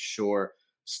there for sure.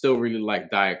 Still really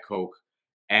like Diet Coke.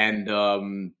 And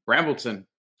Brambleton,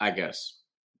 I guess.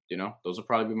 Those will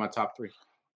probably be my top 3.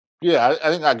 Yeah, I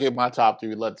think I gave my top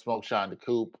 3. Let Smoke Shine the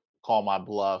Coop, Call My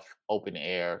Bluff, Open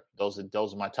Air. Those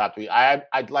are my top 3. I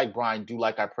like Brian. Do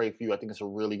like I Pray For You. I think it's a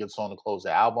really good song to close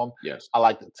the album. Yes. I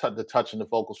like the touch and the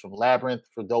vocals from Labyrinth.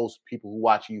 For those people who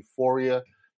watch Euphoria,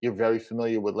 you're very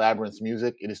familiar with Labyrinth's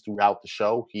music. It is throughout the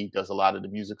show. He does a lot of the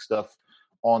music stuff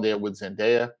on there with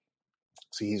Zendaya.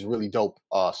 So he's a really dope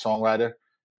songwriter.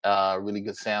 Really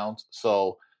good sounds.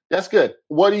 So that's good.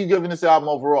 What are you giving this album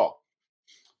overall?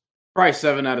 Probably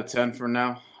 7 out of 10 for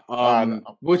now.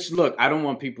 Which look, I don't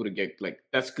want people to get like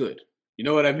that's good. You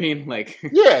know what I mean? Like,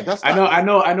 yeah, that's. I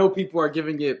know. People are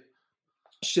giving it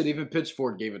shit. Even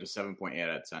Pitchfork gave it a 7.8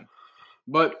 out of 10.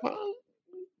 But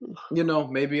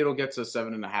maybe it'll get to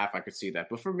 7.5. I could see that.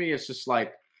 But for me, it's just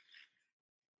like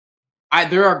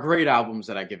there are great albums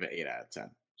that I give it 8 out of 10.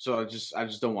 So I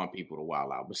just don't want people to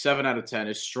wild out. But 7 out of 10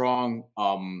 is strong.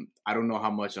 I don't know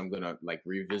how much I'm gonna like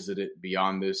revisit it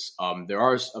beyond this. There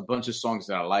are a bunch of songs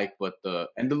that I like, but the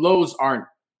lows aren't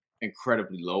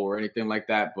incredibly low or anything like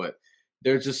that. But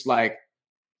they're just like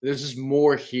there's just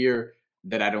more here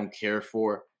that I don't care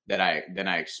for than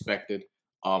I expected.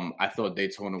 I thought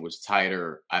Daytona was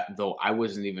tighter, though I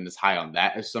wasn't even as high on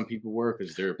that as some people were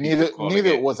because there are people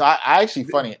neither was I. Actually,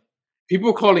 funny.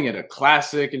 People calling it a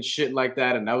classic and shit like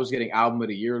that, and I was getting album of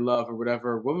the year love or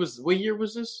whatever. What year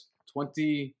was this?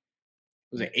 20?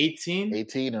 Was it 18?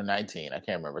 18 or 19? I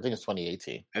can't remember. I think it's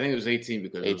 2018. I think it was 18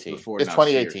 because 18. It was before. It's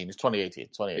 2018. It's 2018.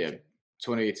 2018. Yeah,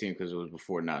 2018 because it was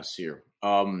before Nasir.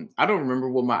 I don't remember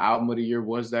what my album of the year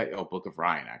was. Book of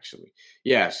Ryan actually.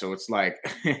 Yeah, so it's like,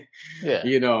 yeah,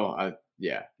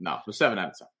 but 7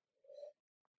 out of 10.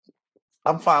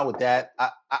 I'm fine with that.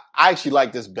 I actually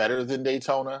like this better than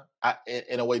Daytona.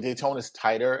 In a way, Daytona's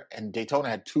tighter, and Daytona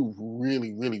had 2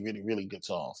 really, really, really, really good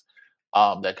songs.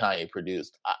 that Kanye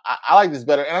produced. I like this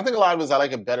better, and I think a lot of it is I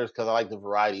like it better because I like the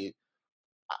variety.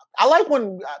 I like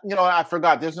when I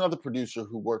forgot. There's another producer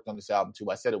who worked on this album too.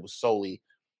 I said it was solely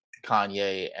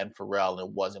Kanye and Pharrell, and it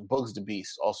wasn't. Bugs the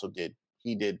Beast also did.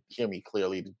 He did Hear Me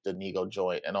Clearly, the Nego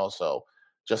joint, and also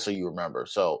Just So You Remember.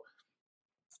 So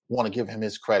want to give him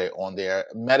his credit on there.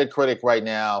 Metacritic right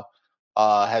now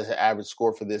has an average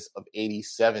score for this of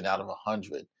 87 out of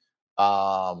 100.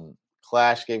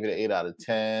 Clash gave it an 8 out of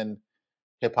 10.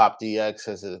 Hip Hop DX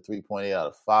has it a 3.8 out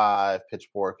of 5.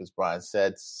 Pitchfork, as Brian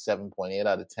said, 7.8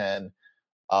 out of 10.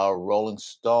 Rolling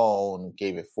Stone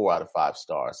gave it 4 out of 5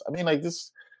 stars. I mean, like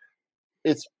this,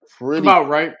 it's pretty about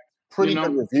right. Pretty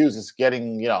good reviews. It's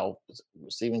getting,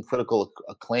 receiving critical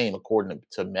acclaim according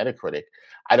to Metacritic.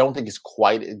 I don't think it's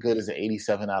quite as good as an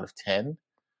 87 out of 10.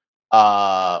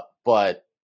 But,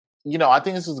 I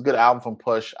think this is a good album from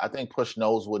Push. I think Push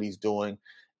knows what he's doing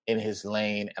in his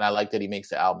lane, and I like that he makes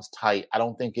the albums tight. I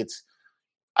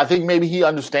think maybe he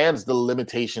understands the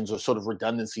limitations or sort of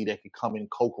redundancy that could come in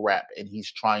coke rap, and he's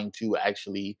trying to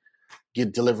actually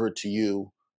get delivered to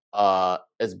you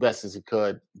as best as he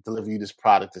could, deliver you this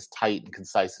product as tight and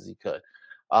concise as he could.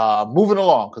 Moving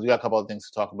along, because we got a couple of things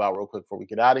to talk about real quick before we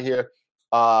get out of here.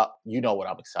 You know what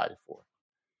I'm excited for.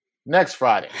 Next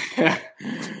Friday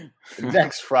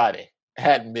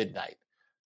at midnight.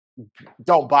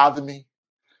 Don't bother me.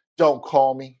 Don't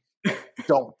call me.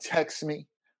 Don't text me.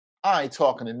 I ain't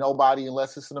talking to nobody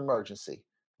unless it's an emergency,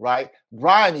 right?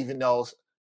 Brian even knows,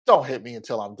 don't hit me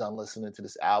until I'm done listening to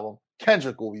this album.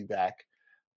 Kendrick will be back.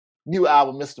 New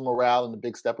album, Mr. Morale and the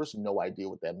Big Steppers. No idea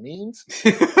what that means.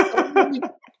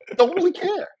 Don't really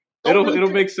care. It'll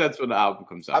make sense when the album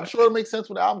comes out. I'm sure it'll make sense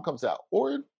when the album comes out.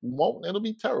 Or it won't. It'll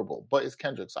be terrible. But it's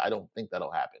Kendrick, so I don't think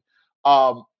that'll happen.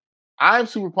 I'm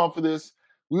super pumped for this.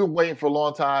 We were waiting for a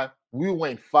long time. We were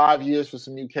waiting 5 years for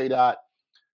some new K-Dot.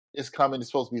 It's coming. It's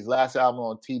supposed to be his last album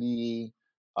on TDE.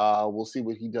 We'll see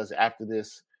what he does after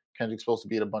this. Kendrick's supposed to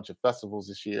be at a bunch of festivals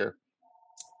this year.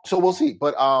 So we'll see.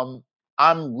 But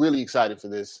I'm really excited for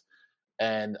this,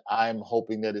 and I'm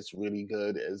hoping that it's really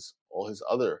good as all his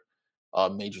other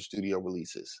major studio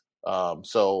releases.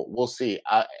 So we'll see.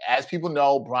 As people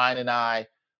know, Brian and I,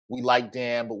 we like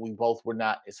Damn, but we both were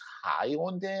not as high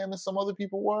on Damn as some other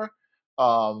people were.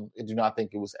 I do not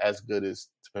think it was as good as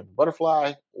To Pimp a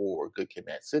Butterfly or Good Kid,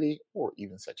 Mad City or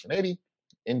even Section 80,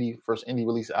 first indie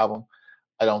release album.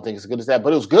 I don't think it's as good as that,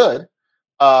 but it was good.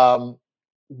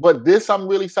 But this, I'm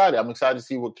really excited. I'm excited to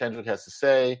see what Kendrick has to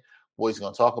say, what he's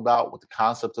going to talk about, what the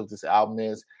concept of this album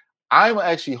is. I'm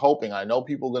actually hoping, I know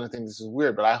people are going to think this is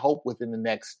weird, but I hope within the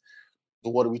next,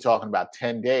 what are we talking about,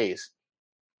 10 days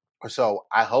or so,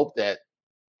 I hope that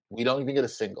we don't even get a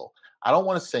single. I don't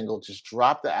want a single. Just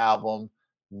drop the album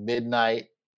midnight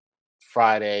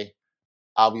Friday.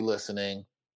 I'll be listening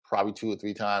probably 2 or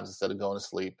 3 times instead of going to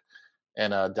sleep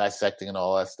and dissecting and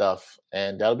all that stuff.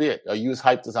 And that'll be it. Are you as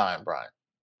hyped as I am, Brian?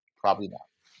 Probably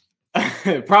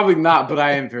not. Probably not, but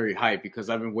I am very hyped because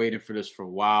I've been waiting for this for a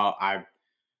while.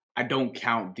 I don't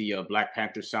count the Black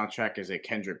Panther soundtrack as a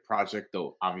Kendrick project,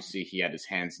 though obviously he had his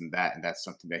hands in that, and that's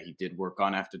something that he did work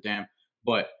on after Damn.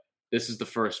 But this is the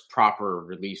first proper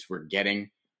release we're getting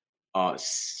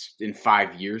in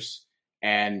 5 years.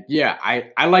 And yeah,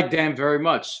 I like Damn very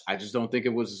much. I just don't think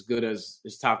it was as good as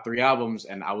his top 3 albums,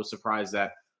 and I was surprised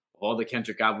that all the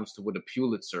Kendrick albums to win a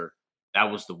Pulitzer, that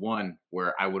was the one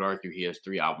where I would argue he has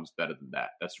 3 albums better than that.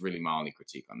 That's really my only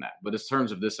critique on that. But in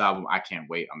terms of this album, I can't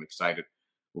wait. I'm excited.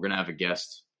 We're going to have a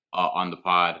guest on the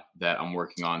pod that I'm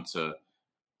working on to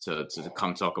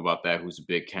come talk about that, who's a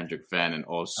big Kendrick fan. And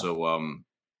also,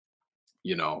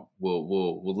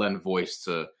 we'll lend voice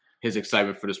to his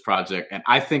excitement for this project. And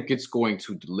I think it's going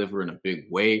to deliver in a big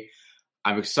way.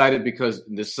 I'm excited because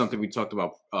this is something we talked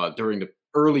about during the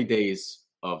early days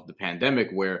of the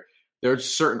pandemic, where there are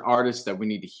certain artists that we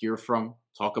need to hear from,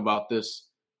 talk about this.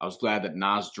 I was glad that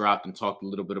Nas dropped and talked a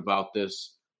little bit about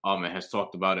this. And has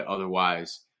talked about it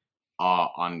otherwise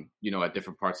on, at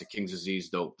different parts of King's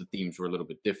Disease, though the themes were a little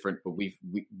bit different. But we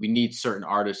need certain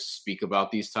artists to speak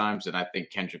about these times. And I think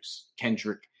Kendrick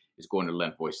is going to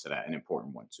lend voice to that, an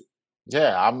important one too.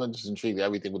 Yeah, I'm just intrigued with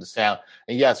everything with the sound.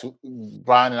 And yes,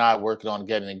 Brian and I are working on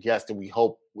getting a guest, and we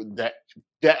hope that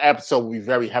episode will be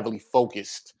very heavily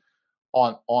focused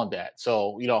on that.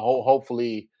 So,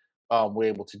 hopefully we're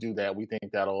able to do that. We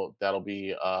think that'll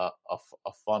be a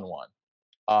fun one.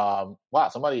 Wow,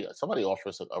 somebody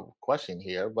offers a question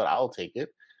here, but I'll take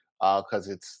it because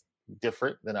it's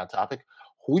different than our topic.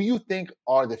 Who do you think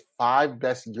are the 5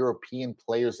 best European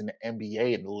players in the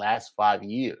NBA in the last 5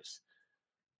 years?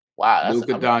 Wow,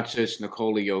 Luka Doncic,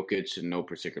 Nikola Jokic, in no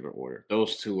particular order.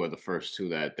 Those 2 are the first 2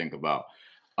 that I think about.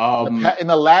 In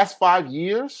the last 5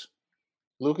 years,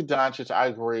 Luka Doncic, I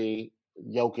agree.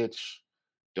 Jokic.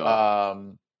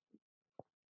 Am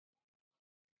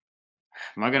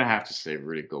I gonna have to say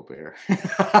Rudy Gobert?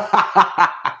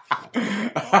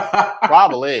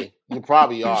 Probably. You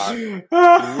probably are.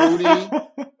 Rudy.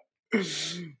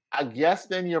 I guess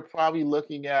then you're probably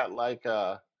looking at like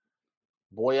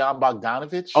Bojan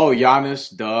Bogdanovic. Oh,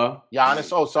 Giannis, duh.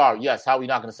 Giannis. Oh, sorry. Yes. How are we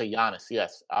not going to say Giannis?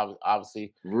 Yes,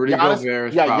 obviously. Rudy Giannis,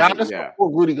 Gobert. Giannis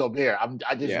before Rudy Gobert.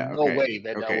 There's no way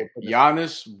that. Okay.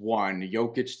 Giannis 1,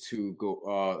 Jokic 2,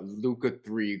 Luka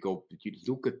 3.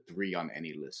 Luka 3 on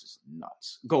any list is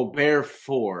nuts. Gobert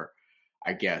 4,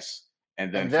 I guess.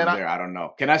 And then from there, I don't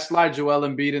know. Can I slide Joel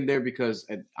Embiid in there because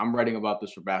I'm writing about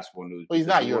this for Basketball News? Well, he's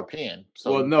not European,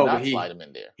 so but slide him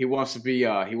in there. He wants to be.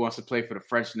 He wants to play for the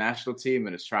French national team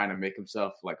and is trying to make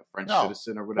himself like a French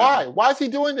citizen or whatever. Why? Why is he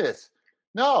doing this?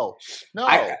 No.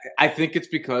 I think it's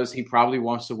because he probably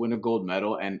wants to win a gold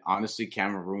medal, and honestly,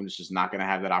 Cameroon is just not going to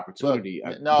have that opportunity.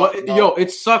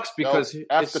 It sucks because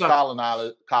F the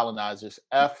colonizers.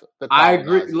 F the colonizers. I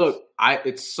agree. Look,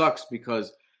 it sucks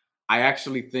because I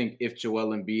actually think if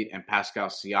Joel Embiid and Pascal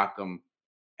Siakam,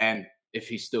 and if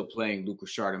he's still playing Luka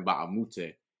Shard and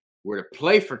Baamute, were to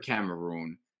play for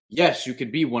Cameroon, yes, you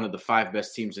could be one of the 5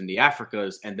 best teams in the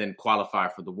Africas and then qualify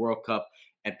for the World Cup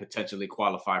and potentially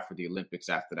qualify for the Olympics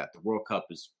after that. The World Cup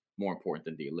is more important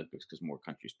than the Olympics because more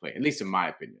countries play, at least in my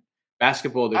opinion.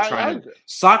 Basketball, they're trying to –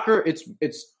 soccer,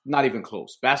 it's not even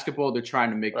close. Basketball, they're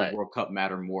trying to make the World Cup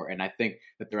matter more, and I think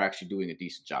that they're actually doing a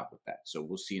decent job with that. So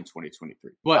we'll see in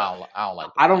 2023. But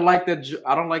I don't like that.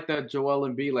 I don't like that Joel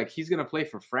Embiid. Like, he's going to play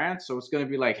for France, so it's going to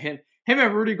be like him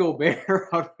and Rudy Gobert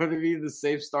are going to be in the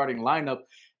same starting lineup.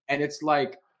 And it's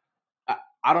like,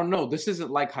 I don't know. This isn't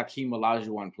like Hakeem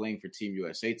Olajuwon playing for Team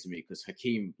USA to me because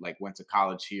Hakeem, like, went to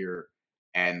college here.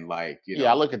 And like, you know,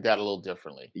 I look at that a little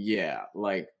differently. Yeah,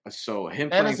 like so him.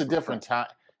 And it's a different time.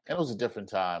 And it was a different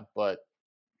time, but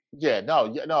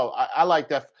I like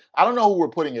that. I don't know who we're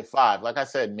putting at 5. Like I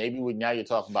said, maybe now you're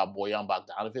talking about Bojan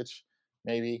Bogdanovic.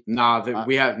 Maybe.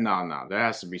 We have There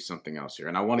has to be something else here,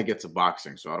 and I want to get to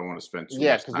boxing, so I don't want to spend too much time.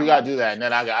 Yeah, because we got to do that, and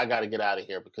then I got to get out of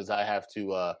here because I have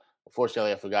to.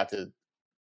 Unfortunately, I forgot to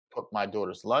cook my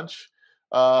daughter's lunch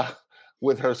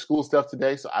with her school stuff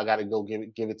today, so I got to go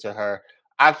give it to her.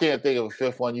 I can't think of a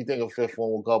 5th one. You think of a 5th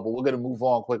one, we'll go. But we're going to move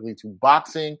on quickly to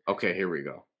boxing. Okay, here we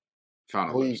go.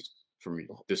 Found a list for me.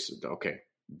 This is okay.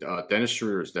 Dennis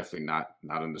Schroeder is definitely not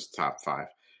in this top 5.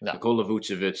 No. Nikola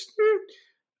Vucevic,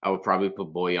 I would probably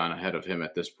put Bojan ahead of him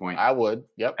at this point. I would.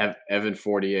 Yep. Evan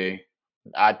Fournier.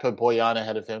 I'd put Bojan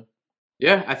ahead of him.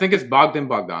 Yeah, I think it's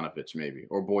Bogdanovic maybe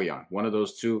or Bojan. One of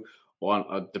those two.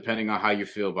 Depending on how you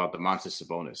feel about Domantas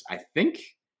Sabonis. I think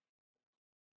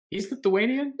he's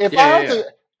Lithuanian. If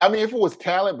it was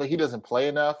talent, but he doesn't play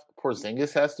enough,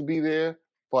 Porzingis has to be there,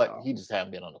 but he just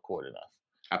hasn't been on the court enough.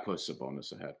 I put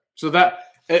Sabonis ahead.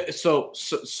 So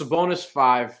Sabonis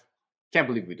 5. Can't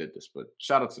believe we did this, but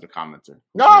shout out to the commenter.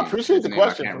 No, I appreciate the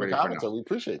question from the commenter. We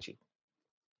appreciate you.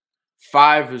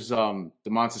 5 is Domantas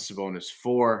Sabonis.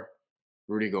 4,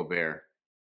 Rudy Gobert.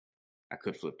 I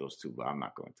could flip those 2, but I'm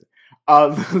not going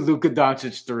to. Luka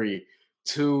Doncic 3,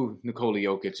 2 Nikola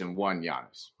Jokic, and 1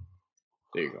 Giannis.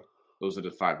 There you go. Those are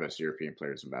the 5 best European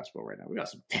players in basketball right now. We got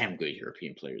some damn good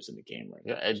European players in the game right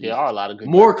now. Yeah, there are a lot of good.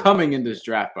 More coming in this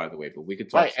draft, by the way, but we could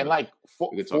talk. Right, and like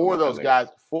 4 of those guys.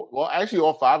 Actually,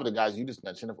 all 5 of the guys you just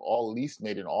mentioned have all at least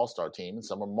made an All-Star team, and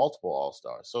some are multiple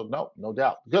All-Stars. So no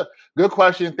doubt. Good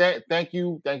question. Thank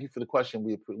you for the question.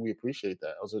 We appreciate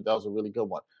that. That was a really good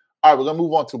one. All right, we're going to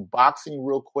move on to boxing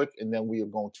real quick, and then we are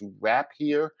going to wrap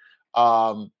here.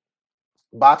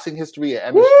 Boxing history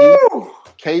at MSG. Woo!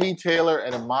 Katie Taylor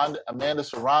and Amanda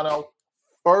Serrano,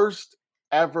 first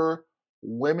ever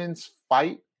women's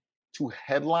fight to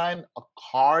headline a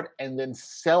card and then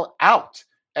sell out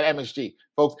at MSG.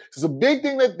 Folks, it's a big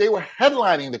thing that they were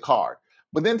headlining the card,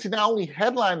 but then to not only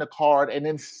headline the card and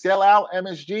then sell out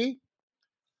MSG,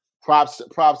 props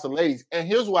to ladies. And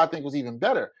here's what I think was even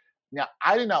better. Now,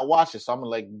 I did not watch this, so I'm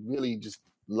going to really just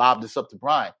lob this up to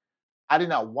Brian. I did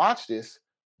not watch this,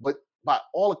 but by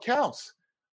all accounts,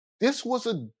 this was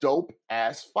a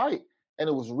dope-ass fight, and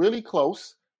it was really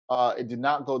close. It did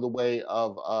not go the way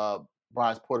of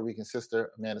Brian's Puerto Rican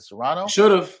sister, Amanda Serrano.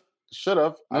 Should have.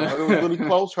 I heard it was really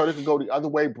close. Heard it could go the other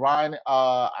way. Brian,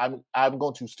 I'm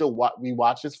going to still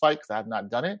rewatch this fight because I have not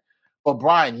done it. But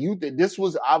Brian, this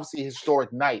was obviously a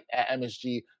historic night at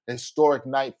MSG, a historic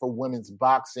night for women's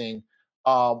boxing.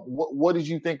 What did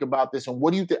you think about this? And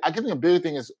what do you think? I think the bigger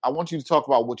thing is I want you to talk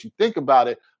about what you think about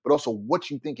it, but also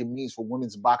what you think it means for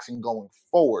women's boxing going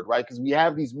forward, right? Because we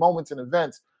have these moments and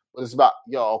events, But it's about,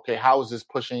 okay, how is this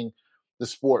pushing the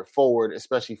sport forward,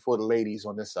 especially for the ladies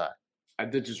on this side? I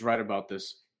did just write about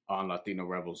this on Latino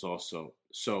Rebels also.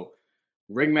 So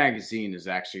Ring Magazine is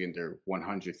actually in their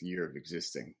 100th year of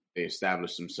existing. They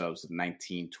established themselves in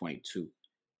 1922.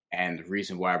 And the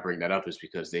reason why I bring that up is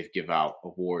because they've give out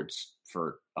awards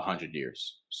for 100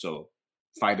 years. So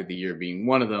Fight of the Year being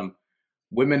one of them.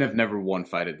 Women have never won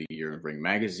Fight of the Year in Ring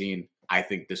Magazine. I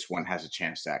think this one has a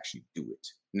chance to actually do it.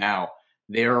 Now,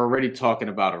 they're already talking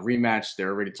about a rematch.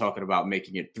 They're already talking about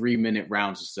making it 3-minute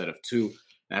rounds instead of 2.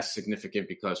 That's significant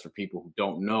because for people who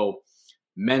don't know,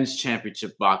 men's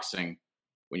championship boxing,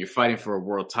 when you're fighting for a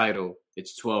world title,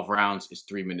 it's 12 rounds, it's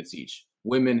 3 minutes each.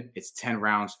 Women, it's 10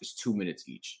 rounds, it's 2 minutes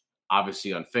each.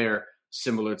 Obviously unfair,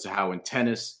 similar to how in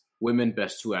tennis, women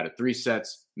best 2 out of 3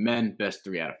 sets, men best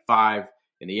 3 out of 5.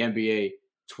 In the NBA,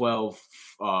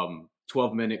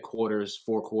 12-minute quarters,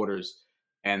 4 quarters,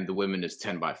 and the women is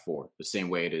 10 by 4, the same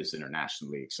way it is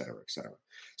internationally, et cetera, et cetera.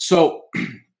 So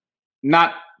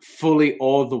not fully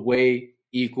all the way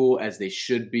equal as they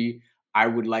should be. I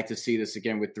would like to see this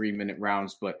again with 3-minute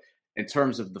rounds, but in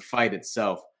terms of the fight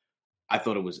itself, I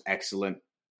thought it was excellent.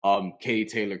 Katie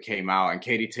Taylor came out, and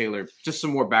Katie Taylor, just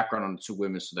some more background on the two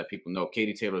women so that people know.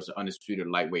 Katie Taylor is the undisputed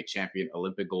lightweight champion,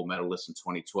 Olympic gold medalist in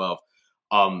 2012,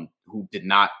 who did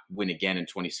not win again in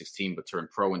 2016, but turned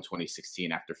pro in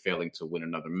 2016 after failing to win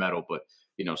another medal. But,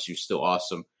 she was still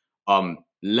awesome.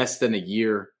 Less than a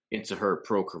year into her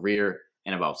pro career,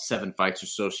 and about 7 fights or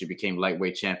so, she became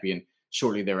lightweight champion.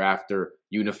 Shortly thereafter,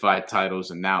 unified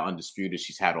titles, and now undisputed.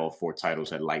 She's had all 4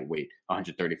 titles at lightweight,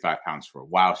 135 pounds for a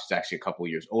while. She's actually a couple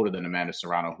of years older than Amanda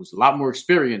Serrano, who's a lot more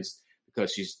experienced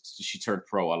because she turned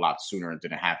pro a lot sooner and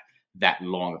didn't have that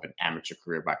long of an amateur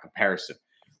career by comparison.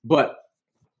 But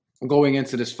going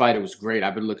into this fight, it was great.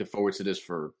 I've been looking forward to this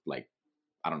for 4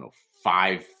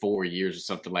 years or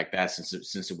something like that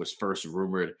since it was first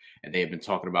rumored, and they have been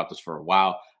talking about this for a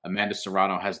while. Amanda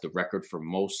Serrano has the record for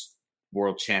most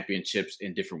world championships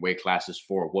in different weight classes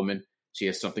for a woman. She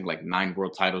has something like 9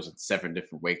 world titles in 7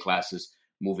 different weight classes,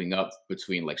 moving up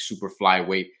between super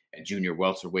flyweight and junior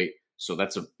welterweight. So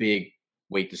that's a big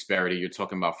weight disparity. You're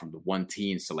talking about from the 1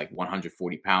 teens to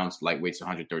 140 pounds, lightweight's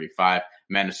 135.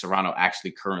 Amanda Serrano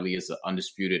actually currently is an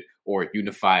undisputed or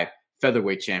unified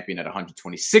featherweight champion at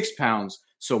 126 pounds.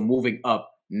 So moving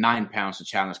up 9 pounds to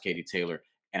challenge Katie Taylor.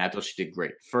 And I thought she did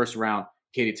great. First round,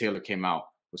 Katie Taylor came out,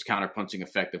 was counterpunching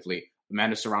effectively.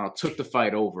 Amanda Serrano took the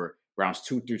fight over rounds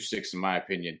 2 through 6, in my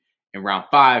opinion. In round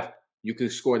 5, you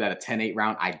could score that a 10-8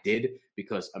 round. I did,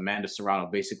 because Amanda Serrano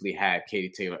basically had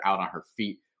Katie Taylor out on her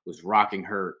feet, was rocking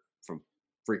her from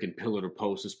freaking pillar to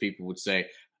post, as people would say,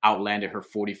 outlanded her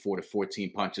 44 to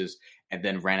 14 punches, and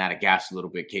then ran out of gas a little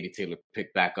bit. Katie Taylor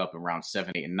picked back up in round 7,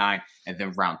 8, and 9. And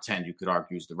then round 10, you could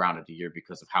argue, is the round of the year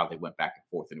because of how they went back and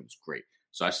forth, and it was great.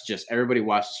 So I suggest everybody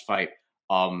watch this fight.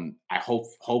 I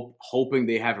hoping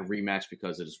they have a rematch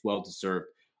because it is well deserved.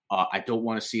 I don't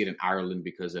want to see it in Ireland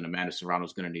because then Amanda Serrano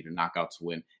is going to need a knockout to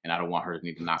win, and I don't want her to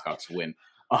need a knockout to win.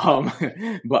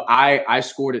 But I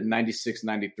scored it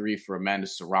 96-93 for Amanda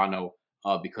Serrano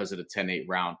because of the 10-8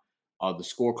 round. The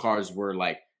scorecards were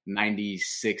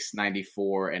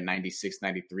 96-94 and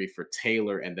 96-93 for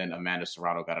Taylor, and then Amanda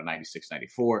Serrano got a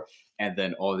 96-94. And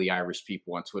then all the Irish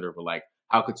people on Twitter were like,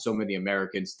 how could so many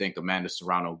Americans think Amanda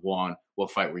Serrano won?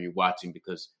 What fight were you watching?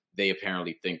 Because they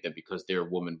apparently think that because their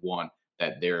woman won,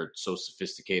 that they're so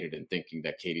sophisticated in thinking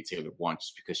that Katie Taylor won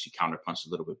just because she counterpunched a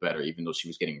little bit better, even though she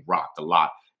was getting rocked a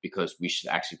lot, because we should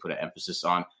actually put an emphasis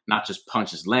on not just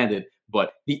punches landed,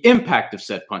 but the impact of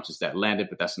said punches that landed.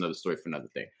 But that's another story for another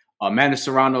day. Amanda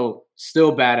Serrano,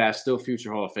 still badass, still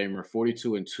future Hall of Famer,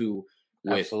 42-2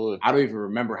 with, absolutely. I don't even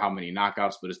remember how many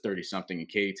knockouts, but it's 30-something. And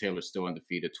Katie Taylor's still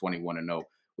undefeated, 21-0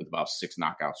 with about 6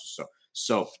 knockouts or so.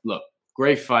 So, look,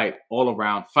 great fight all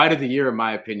around. Fight of the year, in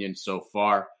my opinion, so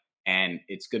far. And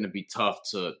it's going to be tough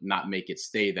to not make it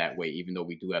stay that way, even though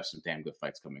we do have some damn good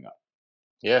fights coming up.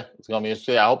 Yeah, it's going to be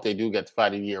interesting. I hope they do get the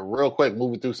fight of the year. Real quick,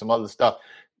 moving through some other stuff,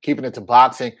 keeping it to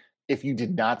boxing. If you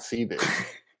did not see this,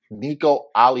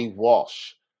 Nico Ali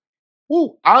Walsh.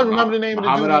 Woo, I don't remember the name of the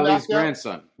dude. Muhammad Ali's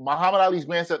grandson. Muhammad Ali's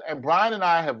grandson. And Brian and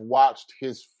I have watched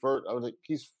his first.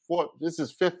 This is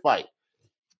his 5th fight.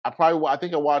 I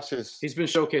think I watched his. He's been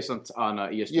showcased on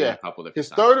ESPN a couple of different times.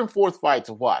 His 3rd and 4th fight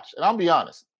to watch, and I'll be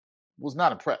honest, was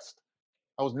not impressed.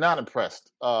 I was not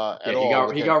impressed at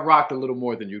all. He got rocked a little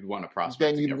more than you'd want to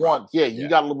prospect. Than you'd want. Yeah, you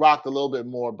got rocked a little bit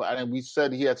more. But and we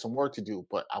said he had some work to do.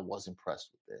 But I was impressed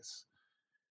with this.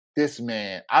 This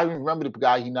man, I remember the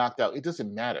guy he knocked out. It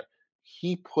doesn't matter.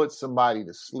 He put somebody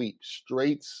to sleep,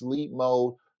 straight sleep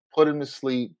mode, put him to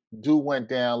sleep. Dude went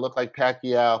down, looked like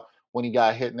Pacquiao when he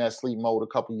got hit in that sleep mode a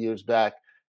couple years back,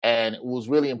 and it was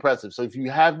really impressive. So if you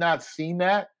have not seen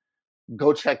that,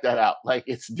 go check that out. Like,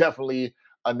 it's definitely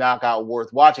a knockout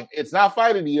worth watching. It's not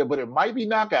fight of the year, but it might be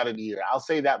knockout of the year. I'll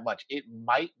say that much. It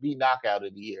might be knockout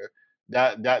of the year.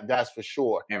 That's for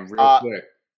sure. And real quick,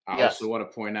 I yes. also want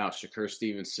to point out Shakur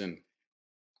Stevenson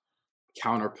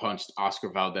counterpunched Oscar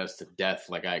Valdez to death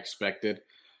like I expected.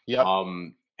 Yep.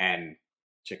 And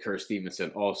Shakur Stevenson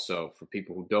also, for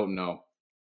people who don't know,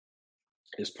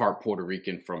 is part Puerto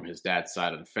Rican from his dad's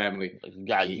side of the family.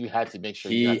 You had to make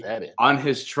sure you got that in. On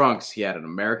his trunks, he had an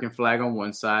American flag on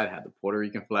one side, had the Puerto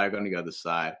Rican flag on the other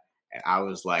side. And I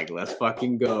was like, let's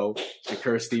fucking go.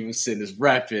 Shakur Stevenson is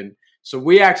repping. So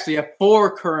we actually have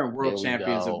 4 current world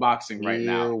champions in boxing right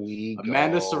now.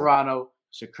 Amanda Serrano,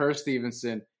 Shakur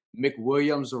Stevenson, Mick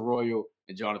Williams Arroyo,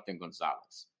 and Jonathan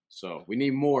Gonzalez. So we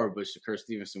need more, but Shakur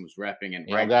Stevenson was repping. And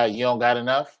you don't got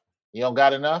enough? You don't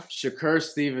got enough? Shakur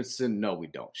Stevenson, no, we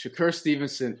don't. Shakur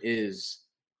Stevenson is,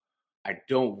 I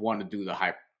don't want to do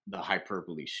the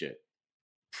hyperbole shit.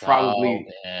 Probably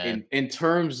in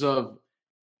terms of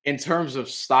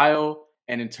style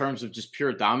and in terms of just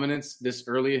pure dominance, this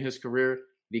early in his career,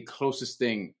 the closest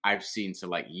thing I've seen to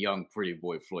like young pretty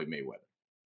boy Floyd Mayweather.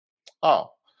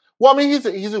 Oh. Well, I mean,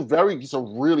 he's a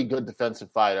really good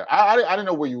defensive fighter. I didn't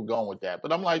know where you were going with that,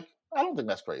 but I'm like, I don't think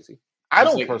that's crazy.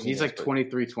 He's like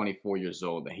 23, 24 years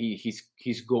old, and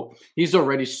he's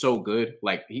already so good,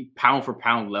 like he pound for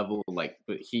pound level, like.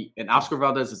 But Oscar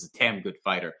Valdez is a damn good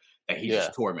fighter that he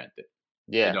just tormented.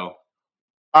 Yeah. You know?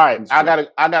 All right, I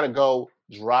gotta go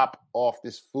drop off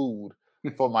this food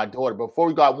for my daughter. Before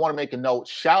we go, I want to make a note.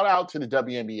 Shout out to the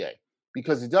WNBA,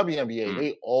 because the WNBA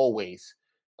they always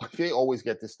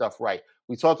get this stuff right.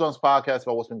 We talked on this podcast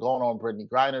about what's been going on. Brittany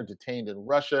Griner detained in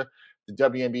Russia. The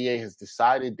WNBA has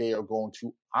decided they are going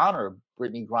to honor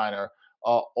Brittany Griner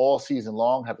all season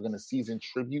long, having a season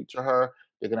tribute to her.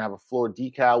 They're going to have a floor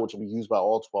decal, which will be used by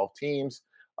all 12 teams.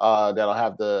 That'll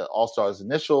have the All-Stars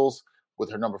initials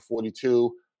with her number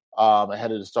 42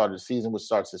 ahead of the start of the season, which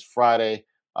starts this Friday.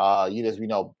 As we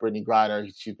know, Brittany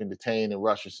Griner, she's been detained in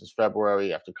Russia since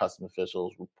February after customs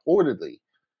officials reportedly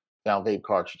found vape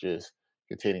cartridges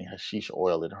containing hashish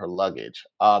oil in her luggage.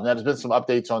 Now, there's been some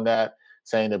updates on that,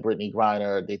 saying that Brittany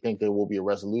Griner, they think there will be a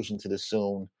resolution to this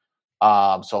soon.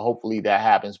 So hopefully that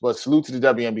happens. But salute to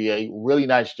the WNBA. Really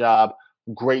nice job.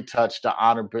 Great touch to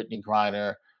honor Brittany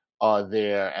Griner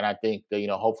there. And I think that,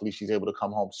 hopefully she's able to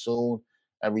come home soon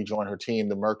and rejoin her team,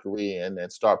 the Mercury, and then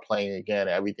start playing again.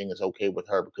 Everything is okay with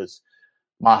her, because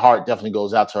my heart definitely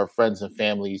goes out to her friends and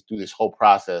families through this whole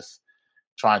process,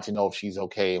 trying to know if she's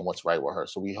okay and what's right with her.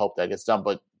 So we hope that gets done.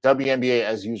 But WNBA,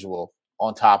 as usual,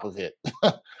 on top of it,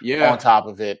 on top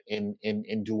of it, in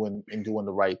doing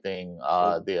the right thing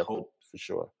there for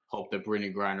sure. Hope that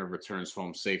Brittany Griner returns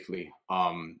home safely.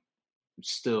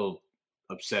 Still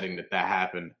upsetting that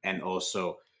happened, and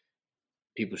also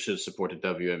people should support the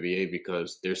WNBA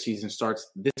because their season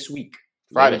starts this week.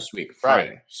 Friday.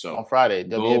 So on Friday,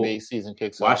 WNBA season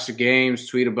kicks off. Watch the games,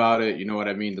 tweet about it. You know what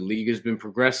I mean? The league has been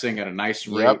progressing at a nice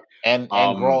rate. Yep, and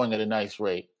growing at a nice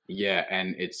rate. Yeah,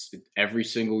 and it's every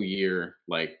single year,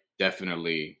 like,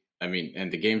 definitely. I mean,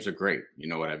 and the games are great. You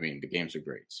know what I mean? The games are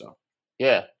great. So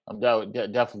yeah, I'm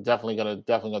definitely gonna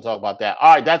talk about that.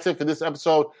 All right, that's it for this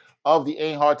episode of the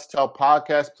Ain't Hard to Tell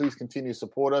podcast. Please continue to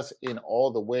support us in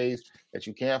all the ways that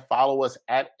you can. Follow us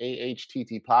at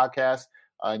AHTT Podcast.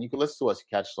 And you can listen to us.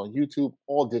 You catch us on YouTube,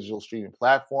 all digital streaming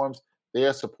platforms.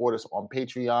 There, support us on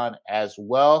Patreon as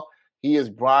well. He is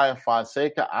Brian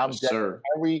Fonseca. I'm Devin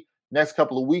Henry. Next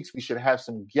couple of weeks, we should have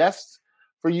some guests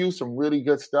for you, some really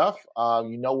good stuff.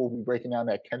 We'll be breaking down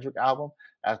that Kendrick album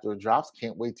after it drops.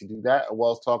 Can't wait to do that, as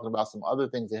well as talking about some other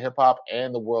things in hip-hop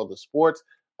and the world of sports.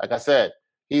 Like I said,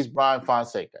 he's Brian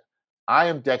Fonseca. I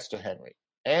am Dexter Henry.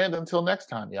 And until next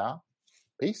time, y'all,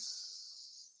 peace.